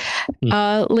reveal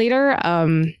later.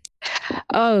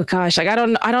 Oh gosh, like I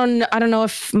don't know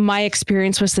if my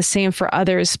experience was the same for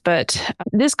others, but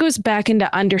this goes back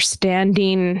into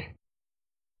understanding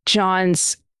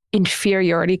John's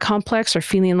inferiority complex or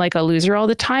feeling like a loser all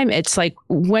the time. It's like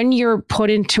when you're put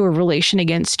into a relation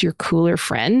against your cooler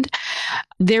friend,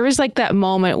 there is like that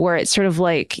moment where it's sort of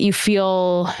like he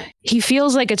feels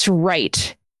like it's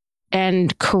right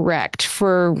and correct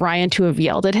for Ryan to have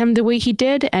yelled at him the way he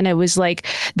did. And it was like,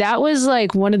 that was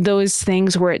like one of those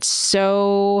things where it's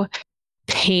so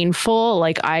painful.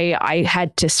 Like I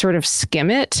had to sort of skim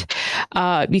it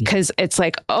because it's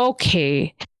like,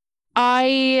 okay,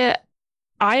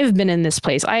 I've been in this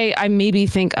place. I maybe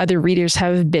think other readers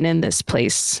have been in this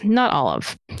place. Not all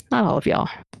of y'all,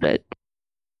 but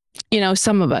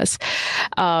some of us,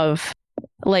 of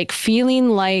like feeling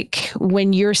like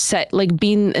when you're set, like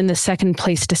being in the second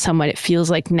place to someone, it feels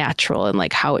like natural and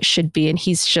like how it should be. And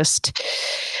he's just,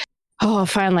 oh,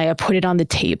 finally I put it on the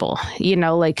table,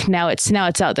 like now it's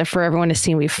out there for everyone to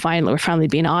see. We're finally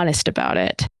being honest about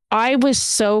it. I was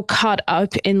so caught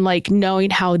up in like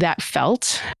knowing how that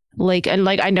felt.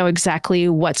 I know exactly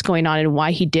what's going on and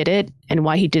why he did it and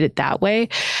why he did it that way,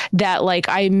 that like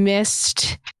I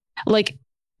missed, like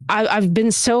I've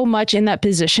been so much in that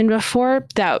position before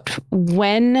that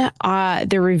when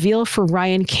the reveal for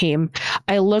Ryan came,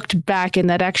 I looked back and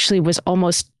that actually was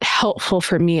almost helpful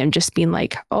for me and just being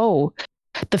like, oh,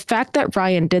 the fact that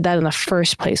Ryan did that in the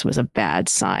first place was a bad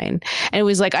sign. And it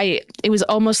was like, it was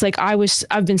almost like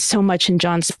I've been so much in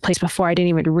John's place before. I didn't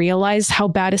even realize how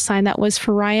bad a sign that was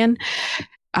for Ryan.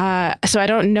 So I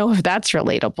don't know if that's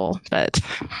relatable, but.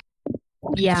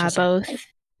 Yeah, both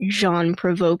John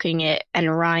provoking it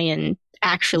and Ryan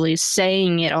actually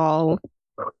saying it all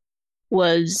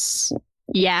was,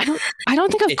 yeah. I don't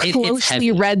think I've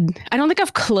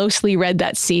closely read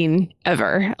that scene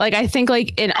ever. Like I think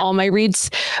like in all my reads,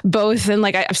 both, and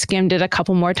like I've skimmed it a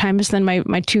couple more times than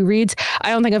my two reads. I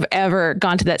don't think I've ever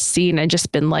gone to that scene and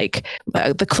just been like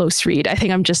the close read. I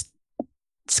think I'm just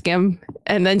skim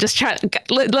and then just try to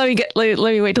let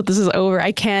me wait till this is over.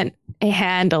 I can't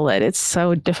handle it. It's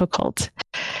so difficult.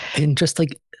 And just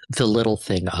like the little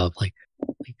thing of like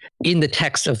in the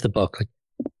text of the book, like,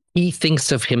 he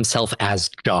thinks of himself as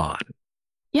John.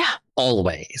 Yeah.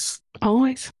 Always.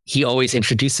 He always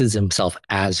introduces himself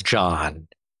as John.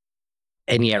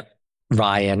 And yet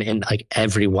Ryan and like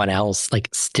everyone else like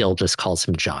still just calls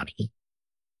him Johnny.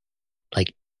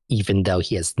 Like, even though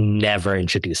he has never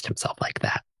introduced himself like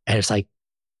that. And it's like,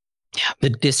 yeah, the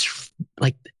disrespect.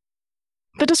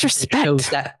 It shows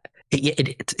that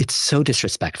it's so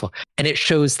disrespectful. And it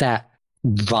shows that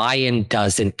Ryan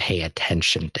doesn't pay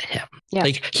attention to him. Yeah.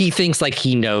 Like he thinks like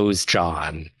he knows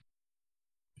John,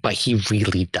 but he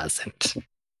really doesn't.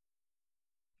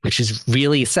 Which is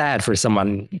really sad for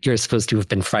someone you're supposed to have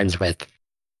been friends with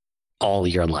all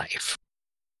your life.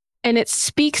 And it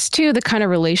speaks to the kind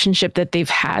of relationship that they've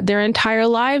had their entire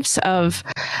lives of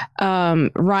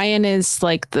Ryan is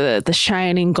like the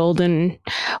shining golden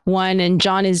one, and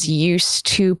John is used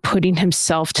to putting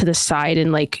himself to the side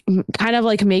and like kind of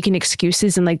like making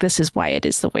excuses and like this is why it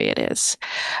is the way it is.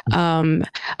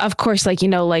 Of course, like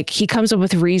like he comes up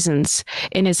with reasons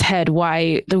in his head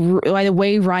why the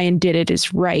way Ryan did it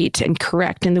is right and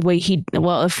correct, and the way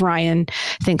if Ryan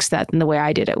thinks that, then the way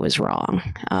I did it was wrong.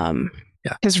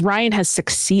 Because Ryan has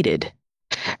succeeded.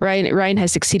 Ryan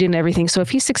has succeeded in everything. So if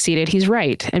he succeeded, he's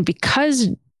right. And because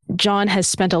John has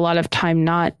spent a lot of time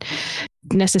not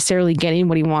necessarily getting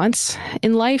what he wants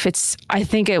in life, I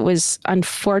think it was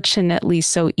unfortunately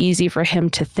so easy for him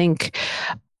to think,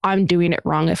 I'm doing it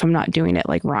wrong if I'm not doing it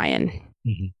like Ryan.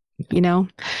 Mm-hmm.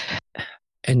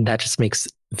 And that just makes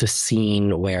the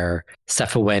scene where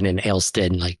Cephawin and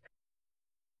Ailston like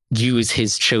use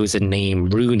his chosen name,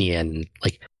 Runian,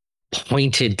 like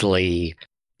pointedly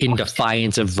in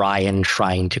defiance of Ryan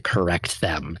trying to correct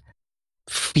them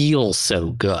feels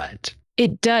so good.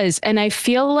 It does. And I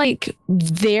feel like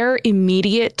their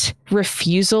immediate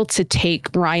refusal to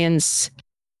take Ryan's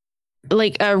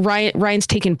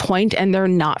taking point and they're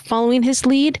not following his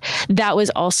lead. That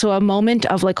was also a moment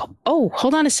of like, oh,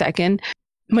 hold on a second.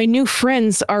 My new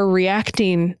friends are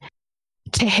reacting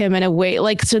to him in a way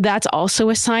like, so that's also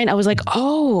a sign. I was like,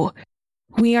 oh,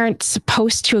 we aren't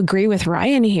supposed to agree with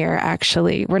Ryan here.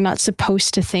 Actually, we're not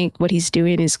supposed to think what he's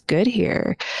doing is good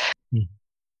here.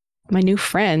 My new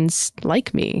friends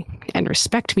like me and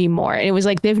respect me more. And it was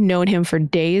like they've known him for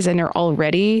days and they're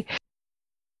already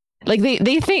like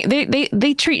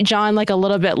they treat John like a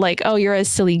little bit like, oh, you're a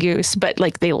silly goose, but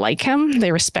like they like him,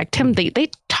 they respect him, they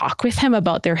talk with him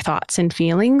about their thoughts and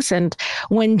feelings. And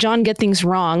when John get things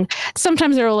wrong,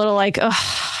 sometimes they're a little like,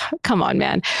 oh, come on,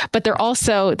 man. But they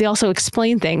also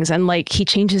explain things and like he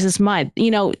changes his mind.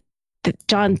 You know,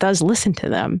 John does listen to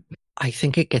them. I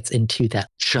think it gets into that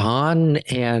John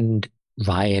and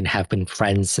Ryan have been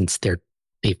friends since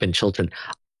they've been children,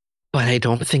 but I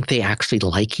don't think they actually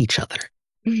like each other.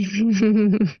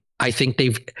 I think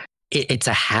it's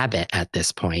a habit at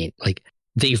this point. Like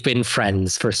they've been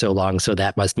friends for so long, so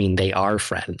that must mean they are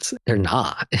friends. They're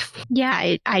not.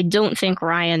 Yeah, I don't think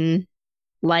Ryan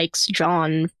likes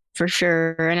John for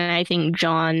sure. And I think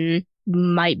John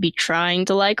might be trying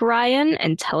to like Ryan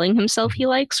and telling himself he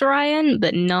likes Ryan,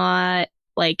 but not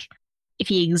like if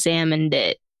he examined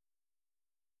it,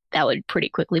 that would pretty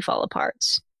quickly fall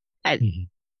apart.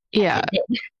 Yeah.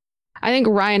 I think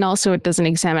Ryan also doesn't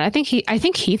examine. I think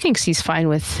he thinks he's fine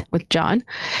with John.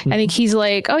 I think he's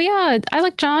like, oh yeah, I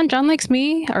like John. John likes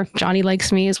me, or Johnny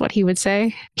likes me is what he would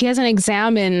say. He hasn't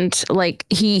examined, like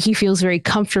he feels very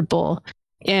comfortable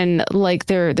in like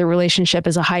their relationship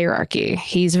as a hierarchy.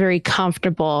 He's very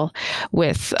comfortable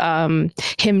with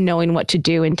him knowing what to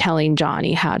do and telling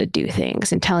Johnny how to do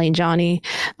things and telling Johnny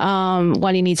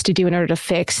what he needs to do in order to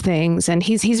fix things. And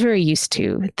he's very used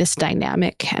to this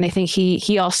dynamic. And I think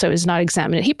he also is not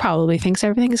examining it. He probably thinks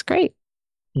everything is great.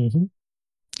 Mm-hmm.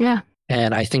 Yeah.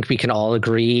 And I think we can all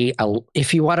agree,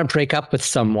 if you want to break up with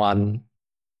someone,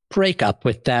 break up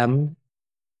with them.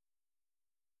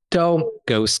 Don't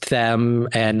ghost them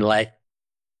and let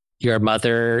your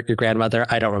grandmother,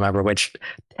 I don't remember which,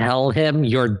 tell him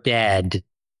you're dead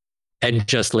and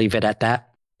just leave it at that.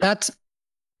 That's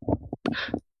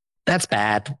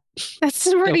bad.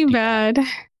 That's pretty bad.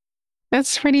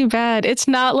 That's pretty bad. It's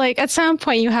not like at some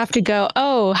point you have to go,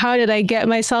 oh, how did I get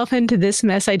myself into this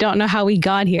mess? I don't know how we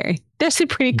got here. There's a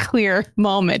pretty clear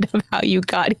moment of how you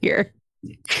got here.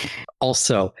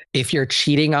 Also, if you're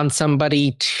cheating on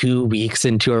somebody 2 weeks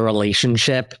into a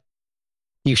relationship,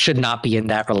 you should not be in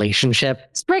that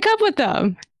relationship. Just break up with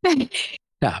them.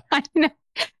 Yeah. I know.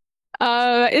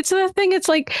 It's the thing. It's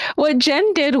like what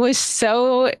Jen did was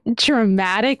so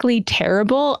dramatically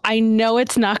terrible. I know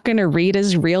it's not going to read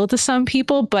as real to some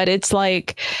people, but it's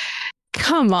like,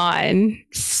 come on.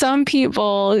 Some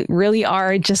people really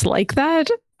are just like that.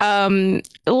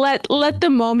 Let the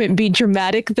moment be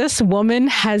dramatic. This woman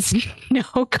has no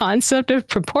concept of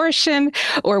proportion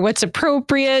or what's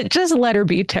appropriate. Just let her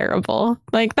be terrible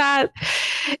like that.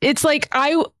 It's like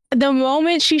the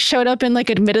moment she showed up and like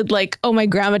admitted like, oh, my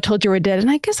grandma told you we're dead. And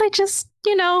I guess I just,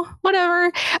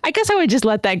 whatever. I guess I would just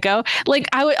let that go. Like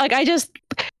I just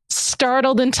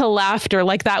startled into laughter.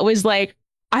 Like that was like,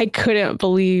 I couldn't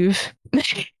believe.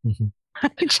 Mm-hmm.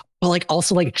 Well, like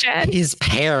also like Jen. His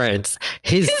parents,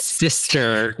 his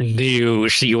sister knew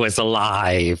she was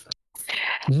alive.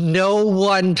 No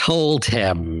one told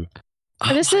him.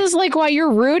 This is like why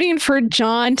you're rooting for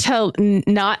John to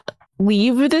not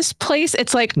leave this place.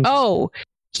 It's like, oh,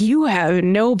 you have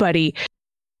nobody.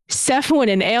 Sephwin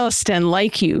and Ailston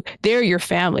like you. They're your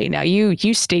family. Now you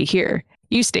stay here.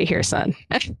 You stay here, son.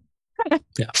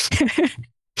 Yeah.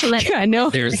 I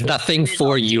know. There's nothing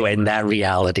for you in that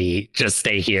reality. Just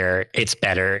stay here. It's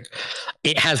better.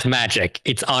 It has magic.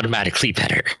 It's automatically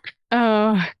better.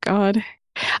 Oh, God.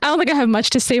 I don't think I have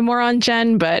much to say more on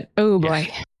Jen, but oh, boy.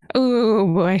 Yeah. Oh,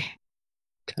 boy.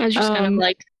 I was just kind of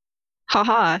like,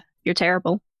 haha, you're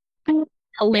terrible.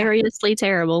 Hilariously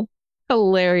terrible.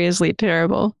 Hilariously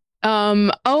terrible.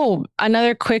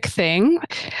 Another quick thing.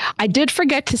 I did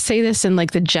forget to say this in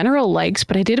like the general likes,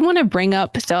 but I did want to bring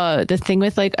up the thing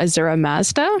with like Azura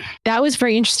Mazda. That was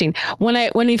very interesting. When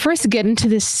we first get into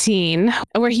this scene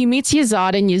where he meets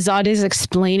Yazad and Yazad is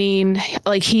explaining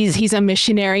like he's a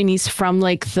missionary and he's from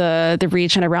like the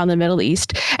region around the Middle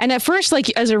East. And at first, like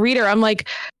as a reader, I'm like,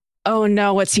 oh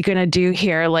no, what's he gonna do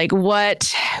here? Like,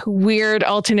 what weird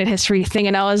alternate history thing?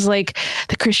 And I was like,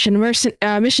 the Christian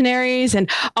missionaries and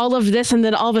all of this, and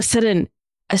then all of a sudden,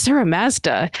 Asura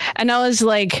Mazda, and I was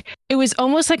like, it was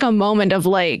almost like a moment of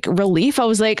like relief. I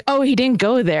was like, oh, he didn't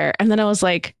go there, and then I was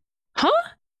like, huh?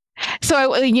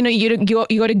 So you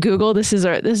go to Google. This is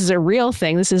a real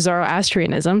thing. This is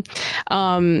Zoroastrianism.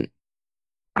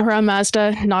 Ahura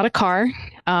Mazda, not a car,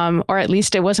 or at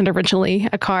least it wasn't originally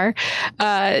a car.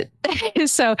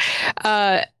 So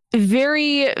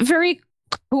very, very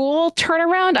cool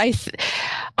turnaround.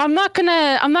 I'm not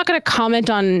gonna comment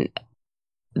on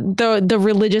the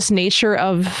religious nature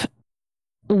of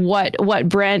what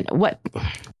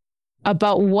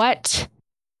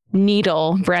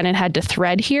needle Brandon had to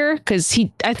thread here, because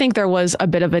I think there was a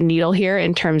bit of a needle here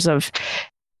in terms of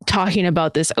talking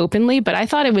about this openly, but I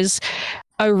thought it was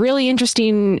a really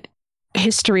interesting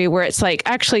history where it's like,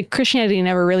 actually Christianity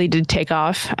never really did take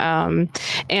off,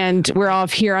 and we're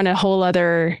off here on a whole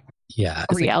other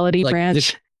reality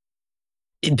branch.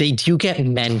 They do get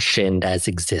mentioned as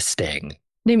existing.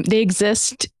 They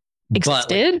existed.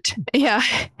 Yeah.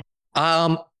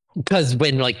 Because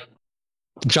when like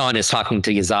John is talking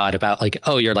to Yazad about like,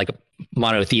 oh, you're like a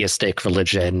monotheistic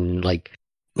religion, like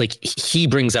he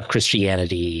brings up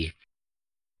Christianity,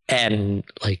 and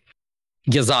like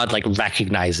Yazad like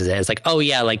recognizes it as like, oh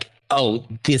yeah, like, oh,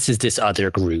 this is this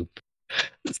other group.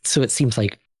 So it seems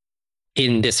like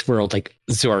in this world, like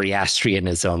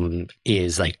Zoroastrianism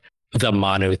is like the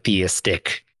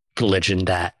monotheistic religion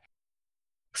that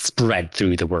spread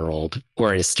through the world,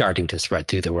 or is starting to spread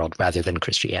through the world, rather than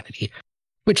Christianity,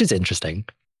 which is interesting.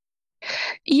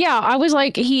 Yeah, I was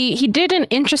like, he did an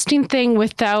interesting thing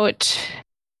without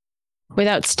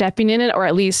stepping in it, or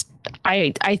at least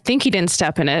I think he didn't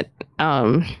step in it.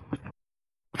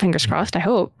 Fingers crossed, I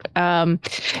hope.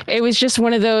 It was just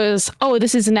one of those, oh,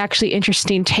 this is an actually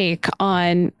interesting take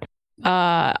on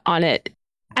it.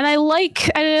 And I like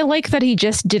that he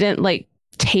just didn't like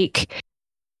take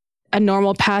a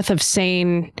normal path of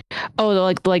saying,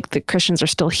 oh, like the Christians are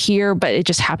still here, but it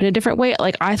just happened a different way.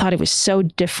 Like, I thought it was so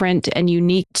different and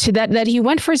unique to that he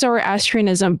went for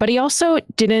Zoroastrianism, but he also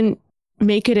didn't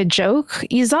make it a joke.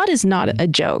 Yazad is not a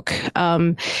joke.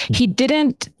 He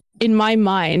didn't, in my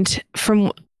mind,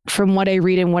 from what I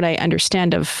read and what I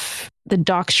understand of the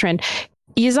doctrine,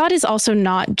 Yazad is also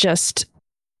not just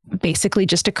basically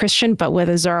just a Christian, but with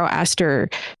a Zoroaster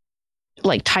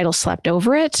like title slapped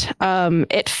over it.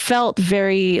 It felt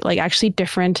very like actually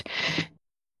different.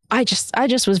 I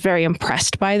just was very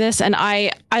impressed by this, and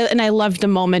I loved the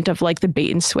moment of like the bait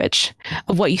and switch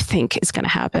of what you think is going to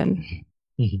happen.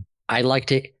 Mm-hmm. I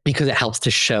liked it because it helps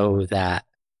to show that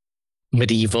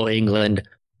medieval England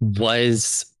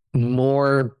was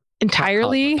more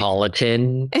entirely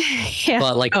cosmopolitan, yeah.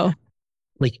 But like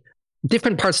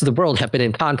different parts of the world have been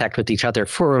in contact with each other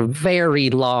for a very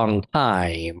long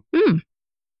time.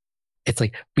 It's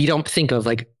like, we don't think of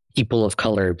like people of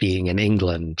color being in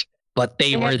England, but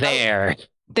they were there.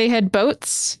 They had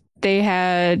boats. They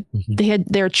had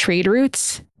their trade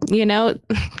routes, you know?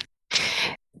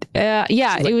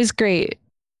 It was great.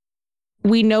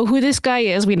 We know who this guy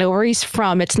is. We know where he's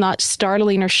from. It's not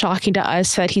startling or shocking to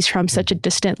us that he's from such a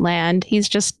distant land. He's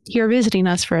just here visiting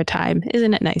us for a time.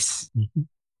 Isn't it nice? Mm-hmm.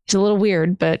 He's a little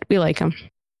weird, but we like him.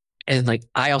 And like,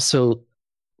 I also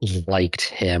liked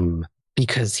him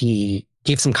because he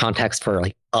gave some context for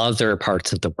like other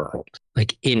parts of the world.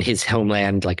 Like in his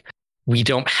homeland, like, we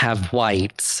don't have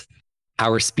whites.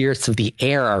 Our spirits of the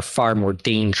air are far more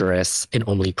dangerous, and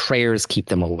only prayers keep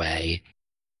them away.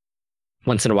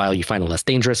 Once in a while, you find a less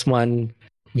dangerous one.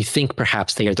 We think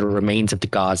perhaps they are the remains of the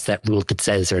gods that ruled the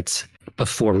deserts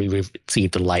before we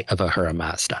received the light of Ahura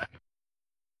Mazda.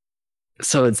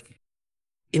 So it's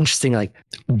interesting, like,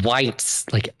 whites,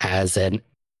 like, as an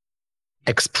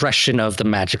expression of the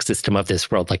magic system of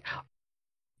this world, like,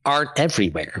 aren't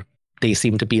everywhere. They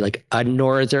seem to be like a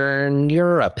Northern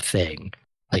Europe thing,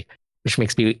 like, which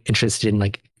makes me interested in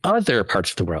like other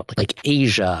parts of the world, like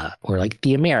Asia or like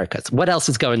the Americas. What else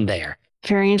is going there?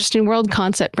 Very interesting world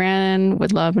concept. Brandon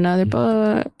would love another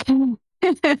book.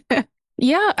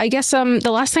 Yeah, I guess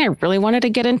the last thing I really wanted to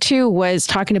get into was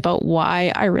talking about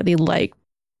why I really like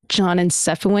John and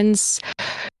Sephuen's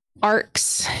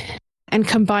arcs and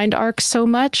combined arcs so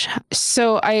much.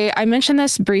 So I mentioned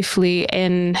this briefly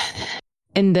in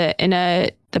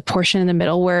the portion in the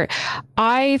middle where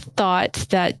I thought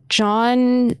that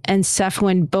John and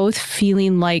Sephuen both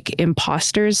feeling like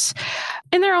imposters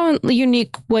in their own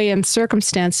unique way and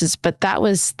circumstances, but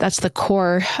that's the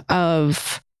core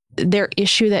of their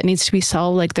issue that needs to be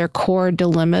solved, like their core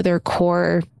dilemma, their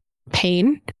core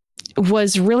pain.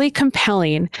 was really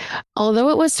compelling. Although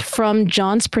it was from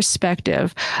John's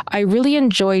perspective, I really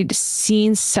enjoyed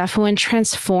seeing Cephalin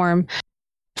transform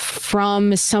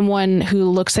from someone who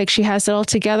looks like she has it all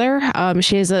together.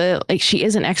 She is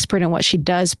an expert in what she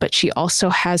does, but she also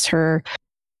has her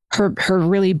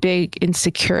really big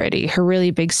insecurity, her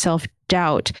really big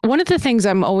self-doubt. One of the things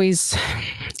I'm always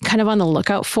kind of on the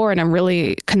lookout for, and I'm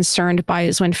really concerned by,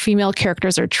 is when female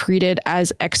characters are treated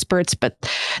as experts, but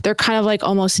they're kind of like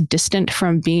almost distant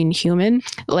from being human.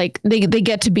 Like they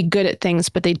get to be good at things,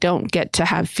 but they don't get to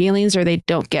have feelings, or they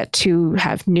don't get to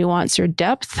have nuance or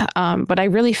depth. But I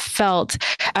really felt,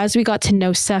 as we got to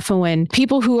know Cephalin,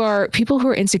 people who are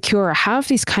insecure or have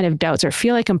these kind of doubts or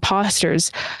feel like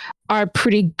imposters are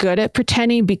pretty good at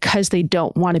pretending because they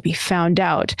don't want to be found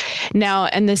out. Now,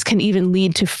 and this can even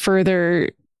lead to further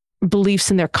beliefs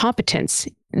in their competence.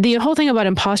 The whole thing about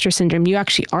imposter syndrome, you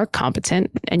actually are competent,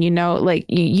 and you know what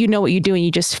you do, and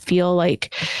you just feel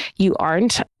like you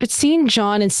aren't. But seeing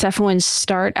John and Cephalin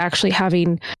start actually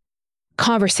having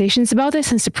conversations about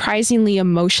this, and surprisingly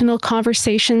emotional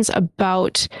conversations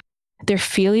about their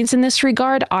feelings in this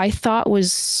regard, I thought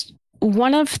was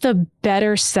one of the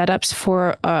better setups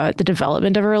for the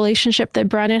development of a relationship that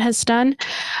Brandon has done.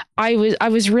 I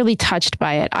was really touched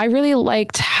by it. I really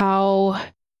liked how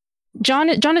John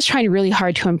is trying really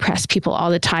hard to impress people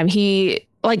all the time. He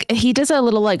does a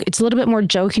little, like, it's a little bit more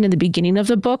joking in the beginning of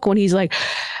the book when he's like,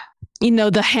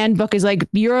 the handbook is like,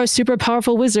 you're a super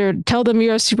powerful wizard. Tell them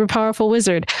you're a super powerful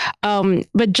wizard.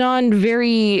 But John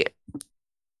very,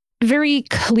 very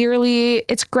clearly,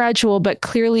 it's gradual, but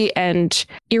clearly and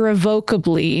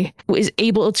irrevocably is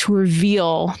able to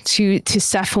reveal to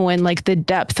Cephalin like the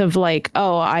depth of like,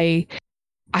 oh, I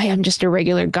am just a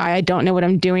regular guy. I don't know what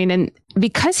I'm doing. And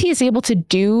because he is able to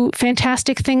do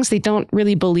fantastic things, they don't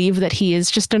really believe that he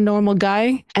is just a normal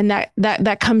guy. And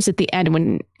that comes at the end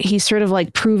when he's sort of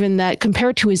like proven that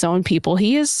compared to his own people,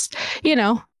 he is,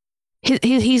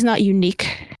 he's not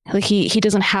unique. Like he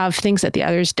doesn't have things that the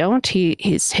others don't.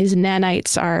 His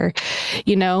nanites are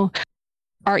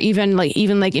even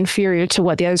inferior to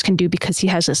what the others can do because he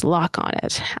has this lock on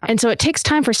it. And so it takes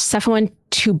time for Cephalin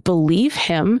to believe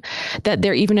him that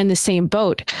they're even in the same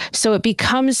boat. So it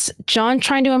becomes John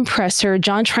trying to impress her,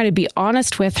 John trying to be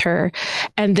honest with her,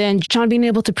 and then John being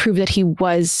able to prove that he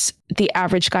was the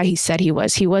average guy he said he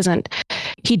was.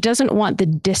 He doesn't want the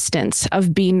distance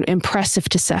of being impressive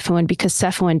to Cephalin because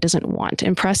Cephalin doesn't want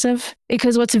impressive.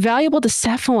 Because what's valuable to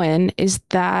Cephalin is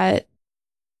that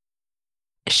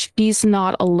she's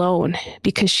not alone,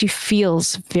 because she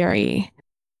feels very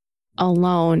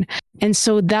alone. And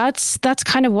so that's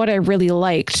kind of what I really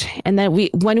liked. And then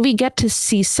when we get to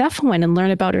see Cephalin and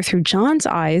learn about her through John's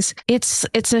eyes, it's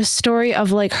a story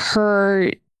of like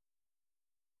her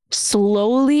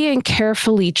slowly and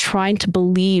carefully trying to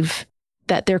believe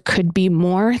that there could be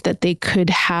more, that they could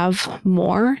have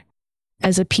more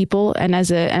as a people and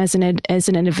as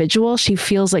an individual. She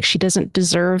feels like she doesn't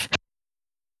deserve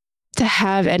to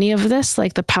have any of this,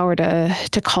 like the power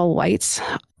to call whites,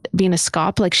 being a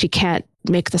scop. Like she can't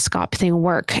make the scop thing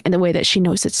work in the way that she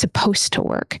knows it's supposed to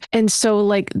work. And so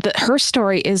like her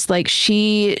story is like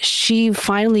she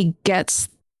finally gets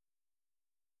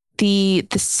the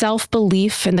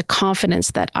self-belief and the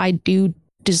confidence that I do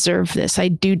deserve this. I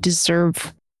do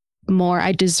deserve more.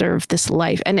 I deserve this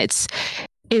life. And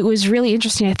it was really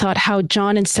interesting. I thought how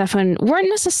John and Cephalin weren't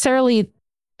necessarily,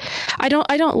 I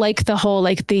don't like the whole,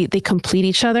 like they complete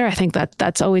each other. I think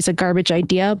that's always a garbage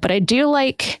idea, but I do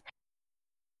like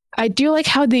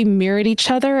how they mirrored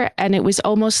each other, and it was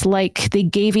almost like they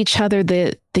gave each other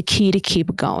the key to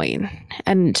keep going.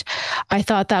 And I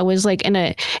thought that was like in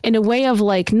a way of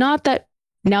like, not that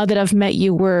now that I've met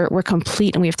you, we're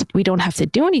complete and we don't have to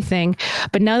do anything,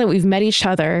 but now that we've met each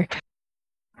other,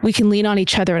 we can lean on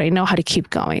each other, and I know how to keep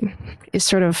going, is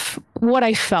sort of what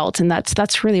I felt. And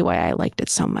that's really why I liked it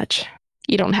so much.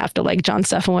 You don't have to like John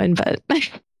Cephalin, but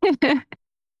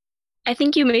I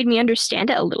think you made me understand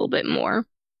it a little bit more.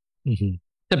 Mm-hmm.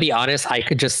 To be honest, I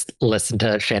could just listen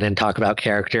to Shannon talk about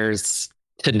characters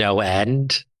to no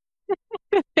end.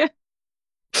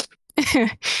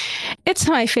 It's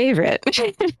my favorite.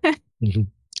 Mm-hmm.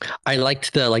 I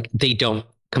liked they don't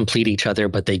complete each other,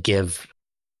 but they give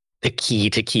the key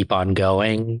to keep on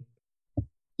going.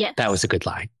 Yes. That was a good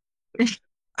line.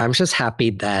 I'm just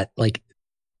happy that like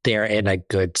they're in a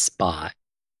good spot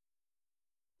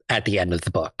at the end of the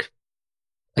book.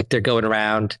 Like they're going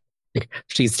around, like,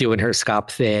 she's doing her scop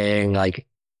thing, like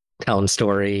telling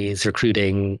stories,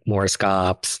 recruiting more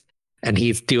scops, and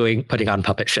he's putting on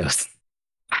puppet shows.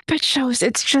 Puppet shows.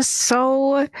 It's just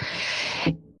so,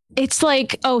 it's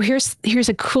like, oh, here's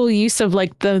a cool use of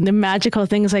like the magical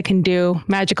things I can do,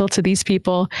 magical to these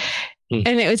people. Mm.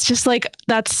 And it was just like,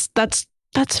 that's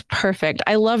perfect.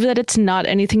 I love that it's not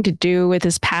anything to do with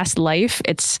his past life.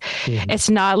 It's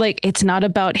not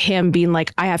about him being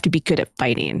like, I have to be good at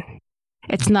fighting.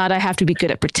 It's not, I have to be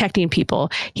good at protecting people.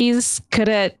 He's good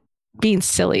at being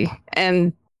silly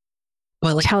and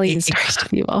telling stories to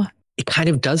people. It kind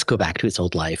of does go back to his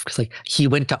old life because like he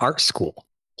went to art school.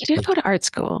 He did go to art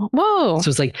school. Whoa. So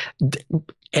it's like,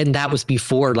 and that was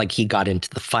before like he got into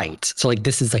the fight. So like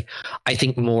this is like, I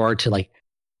think more to like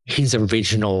his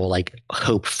original like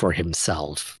hope for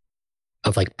himself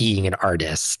of like being an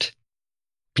artist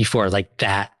before like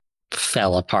that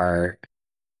fell apart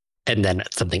and then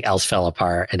something else fell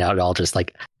apart and now it all just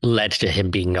like led to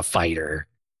him being a fighter.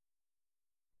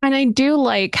 And I do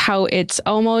like how it's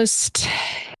almost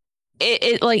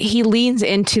it like he leans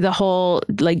into the whole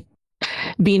like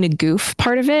being a goof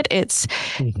part of it. It's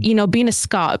you know, being a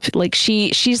scop, like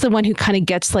she's the one who kind of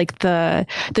gets like the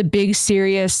big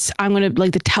serious, I'm gonna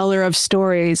like the teller of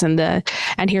stories and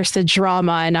here's the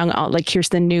drama and I'm like here's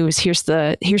the news, here's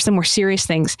the more serious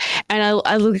things. And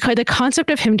I look at the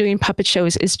concept of him doing puppet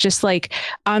shows is just like,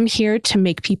 I'm here to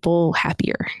make people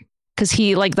happier, because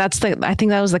he like I think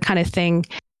that was the kind of thing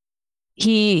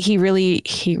he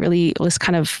really was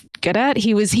kind of good at.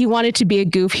 He wanted to be a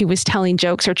goof. He was telling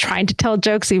jokes or trying to tell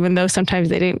jokes, even though sometimes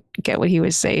they didn't get what he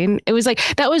was saying. It was like,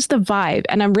 that was the vibe.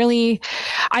 And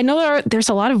I know there's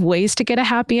a lot of ways to get a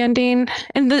happy ending.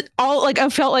 And I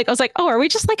felt like, I was like, oh, are we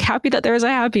just like happy that there was a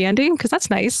happy ending? Cause that's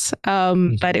nice.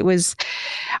 But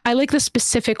I like the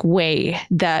specific way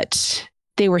that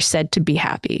they were said to be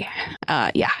happy.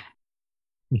 Yeah.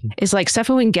 Is like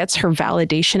Sephiroth gets her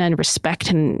validation and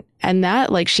respect and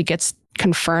that like she gets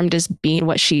confirmed as being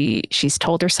what she's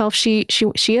told herself she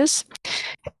is,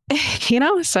 you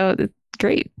know, so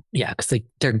great. Yeah, because like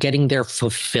they're getting their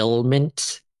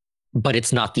fulfillment, but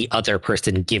it's not the other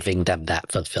person giving them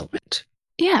that fulfillment.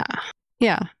 Yeah.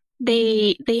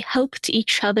 They helped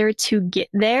each other to get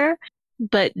there,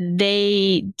 but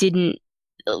they didn't,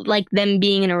 like, them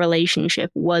being in a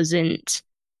relationship wasn't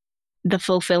the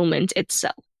fulfillment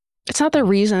itself. It's not the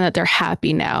reason that they're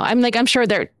happy now. I'm sure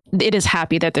it is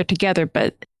happy that they're together,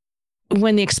 but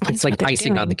when they explain, it's like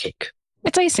icing on the cake.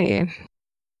 It's icing.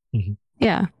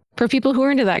 Yeah. For people who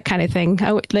are into that kind of thing,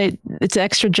 it's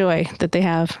extra joy that they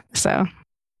have. So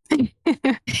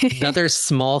another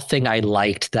small thing I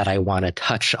liked that I want to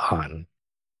touch on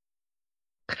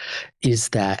is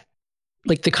that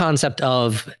like the concept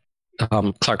of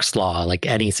Clark's law, like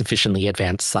any sufficiently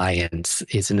advanced science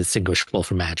is indistinguishable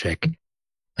from magic.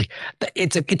 Like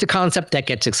it's a concept that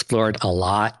gets explored a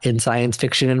lot in science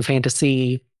fiction and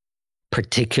fantasy,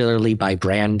 particularly by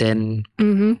Brandon.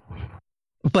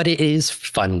 But it is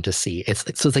fun to see.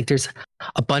 It's like there's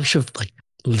a bunch of like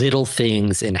little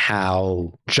things in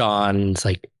how John's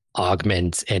like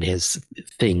augments and his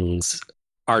things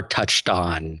are touched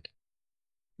on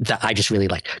that I just really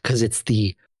like, because it's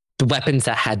the weapons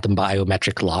that had the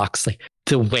biometric locks, like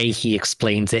the way he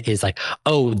explains it is like,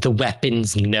 oh, the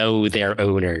weapons know their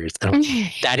owners. And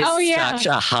that is such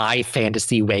a high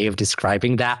fantasy way of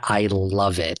describing that. I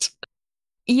love it.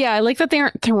 Yeah, I like that they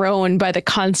aren't thrown by the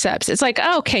concepts. It's like,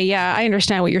 oh, okay, yeah, I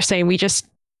understand what you're saying.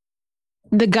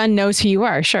 The gun knows who you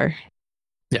are, sure.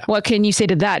 Yeah. What can you say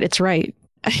to that? It's right.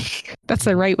 That's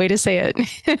the right way to say it.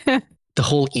 The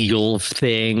whole eel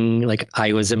thing, like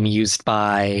I was amused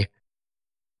by,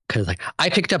 because like I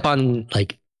picked up on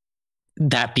like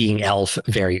that being elf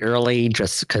very early,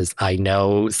 just because I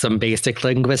know some basic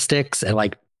linguistics and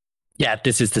like, yeah,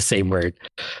 this is the same word.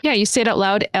 Yeah, you say it out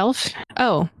loud, elf.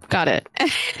 Oh, got it.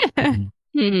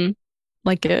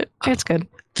 Like it. It's good.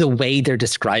 The way they're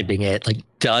describing it like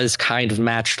does kind of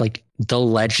match like the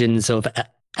legends of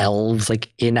elves like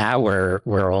in our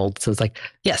world. So it's like,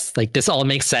 yes, like this all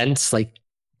makes sense. Like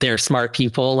they're smart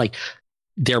people. Like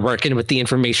they're working with the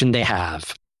information they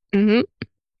have.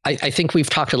 I think we've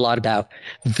talked a lot about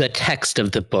the text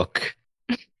of the book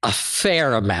a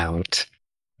fair amount,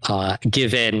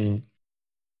 given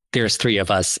there's 3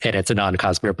 of us and it's a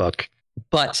non-Cosmere book.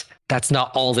 But that's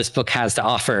not all this book has to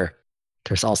offer.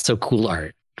 There's also cool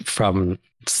art from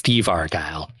Steve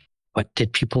Argyle. What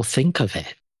did people think of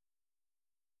it?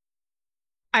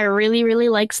 I really, really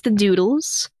likes the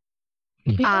doodles.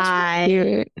 It's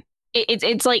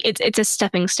a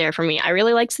stepping stone for me. I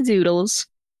really likes the doodles.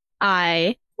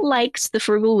 I likes the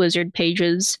Frugal Wizard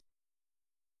pages.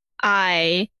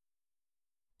 I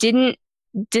didn't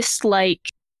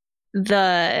dislike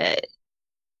the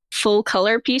full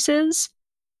color pieces,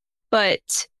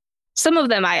 but some of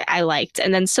them I liked,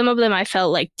 and then some of them I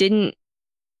felt like didn't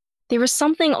there was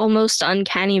something almost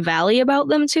uncanny valley about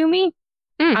them to me.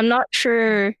 I'm not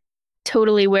sure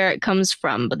totally where it comes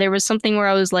from, but there was something where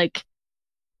I was like,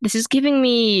 this is giving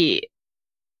me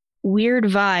weird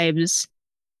vibes.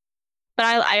 But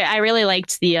I really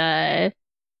liked the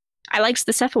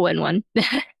Cephawin one.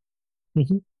 That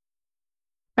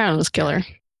one was killer.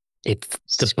 It's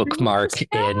the bookmark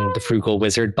in the Frugal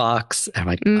Wizard box. I'm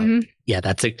like, yeah,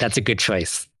 that's a good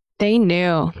choice. They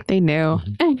knew.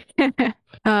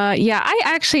 Yeah,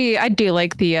 I do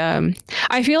like the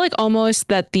I feel like almost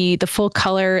that the full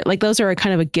color, like those are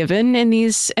kind of a given in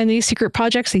these secret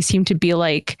projects. They seem to be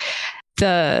like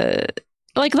the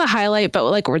highlight, but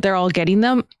like where they're all getting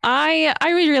them. I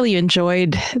really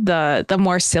enjoyed the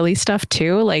more silly stuff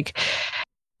too. Like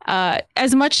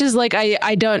as much as like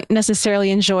I don't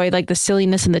necessarily enjoy like the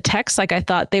silliness in the text, like I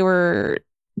thought they were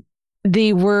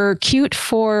cute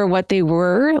for what they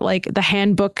were. Like the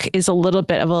handbook is a little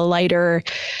bit of a lighter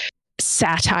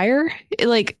satire,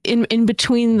 like in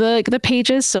between the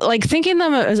pages. So like thinking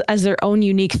them as their own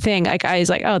unique thing, like I was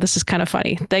like, oh, this is kind of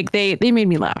funny. Like they made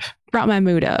me laugh, brought my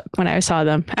mood up when I saw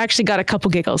them. I actually got a couple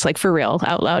giggles, like for real,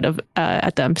 out loud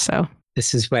at them. So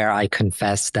this is where I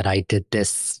confess that I did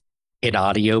this in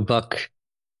audiobook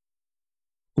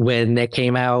when it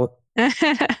came out.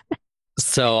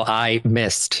 So I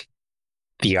missed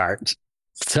the art.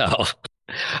 So,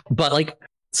 but like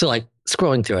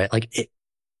scrolling through it, like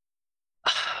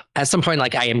at some point,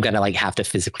 like I am going to like have to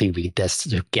physically read this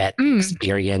to get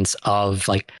experience of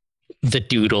like the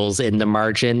doodles in the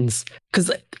margins. Cause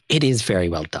it is very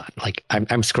well done. Like I'm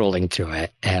scrolling through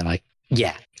it and like,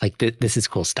 yeah, like this is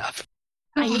cool stuff.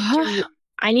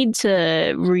 I need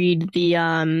to read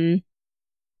the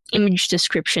image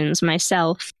descriptions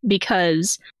myself,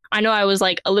 because I know I was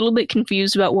like a little bit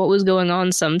confused about what was going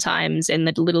on sometimes in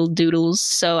the little doodles.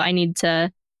 So I need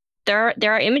to. There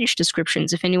are image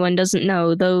descriptions. If anyone doesn't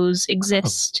know, those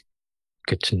exist.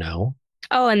 Good to know.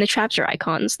 Oh, and the chapter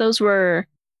icons. Those were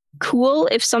cool,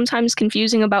 if sometimes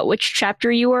confusing about which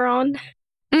chapter you were on.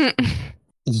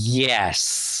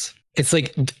 Yes, it's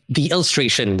like the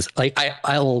illustrations. Like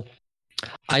I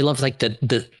love like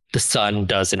the sun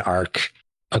does an arc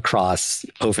across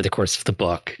over the course of the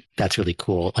book. That's really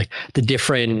cool. Like the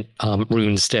different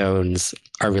rune stones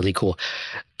are really cool.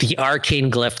 The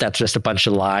arcane glyph, that's just a bunch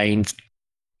of lines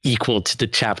equal to the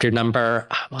chapter number.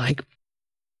 I'm like,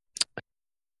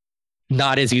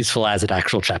 not as useful as an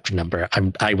actual chapter number,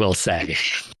 I will say.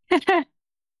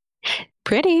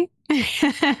 Pretty.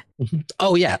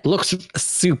 Oh yeah, looks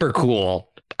super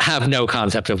cool. Have no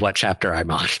concept of what chapter I'm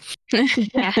on.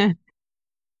 Yeah.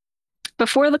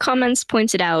 Before the comments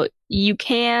pointed out, you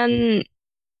can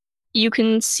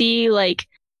see like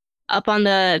up on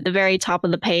the very top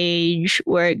of the page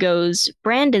where it goes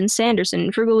Brandon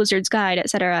Sanderson, Frugal Wizard's Guide,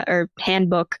 etc., or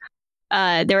handbook.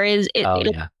 It'll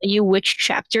tell you which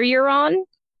chapter you're on,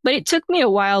 but it took me a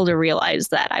while to realize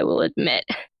that, I will admit.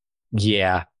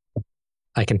 Yeah,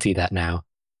 I can see that now.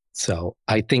 So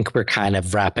I think we're kind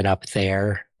of wrapping up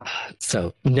there.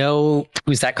 So no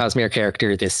Who's That Cosmere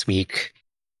character this week,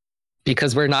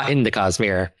 because we're not in the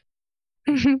Cosmere.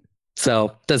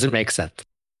 So doesn't make sense.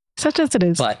 Such as it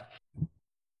is. But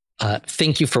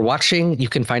thank you for watching. You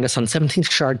can find us on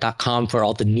 17thshard.com for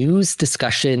all the news,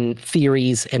 discussion,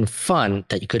 theories, and fun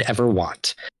that you could ever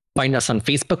want. Find us on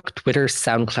Facebook, Twitter,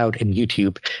 SoundCloud, and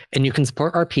YouTube. And you can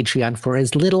support our Patreon for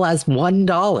as little as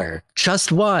 $1.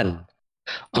 Just one.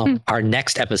 Our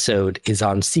next episode is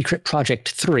on Secret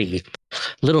Project 3.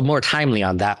 A little more timely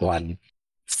on that one.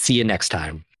 See you next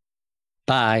time.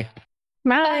 Bye.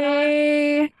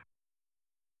 Bye.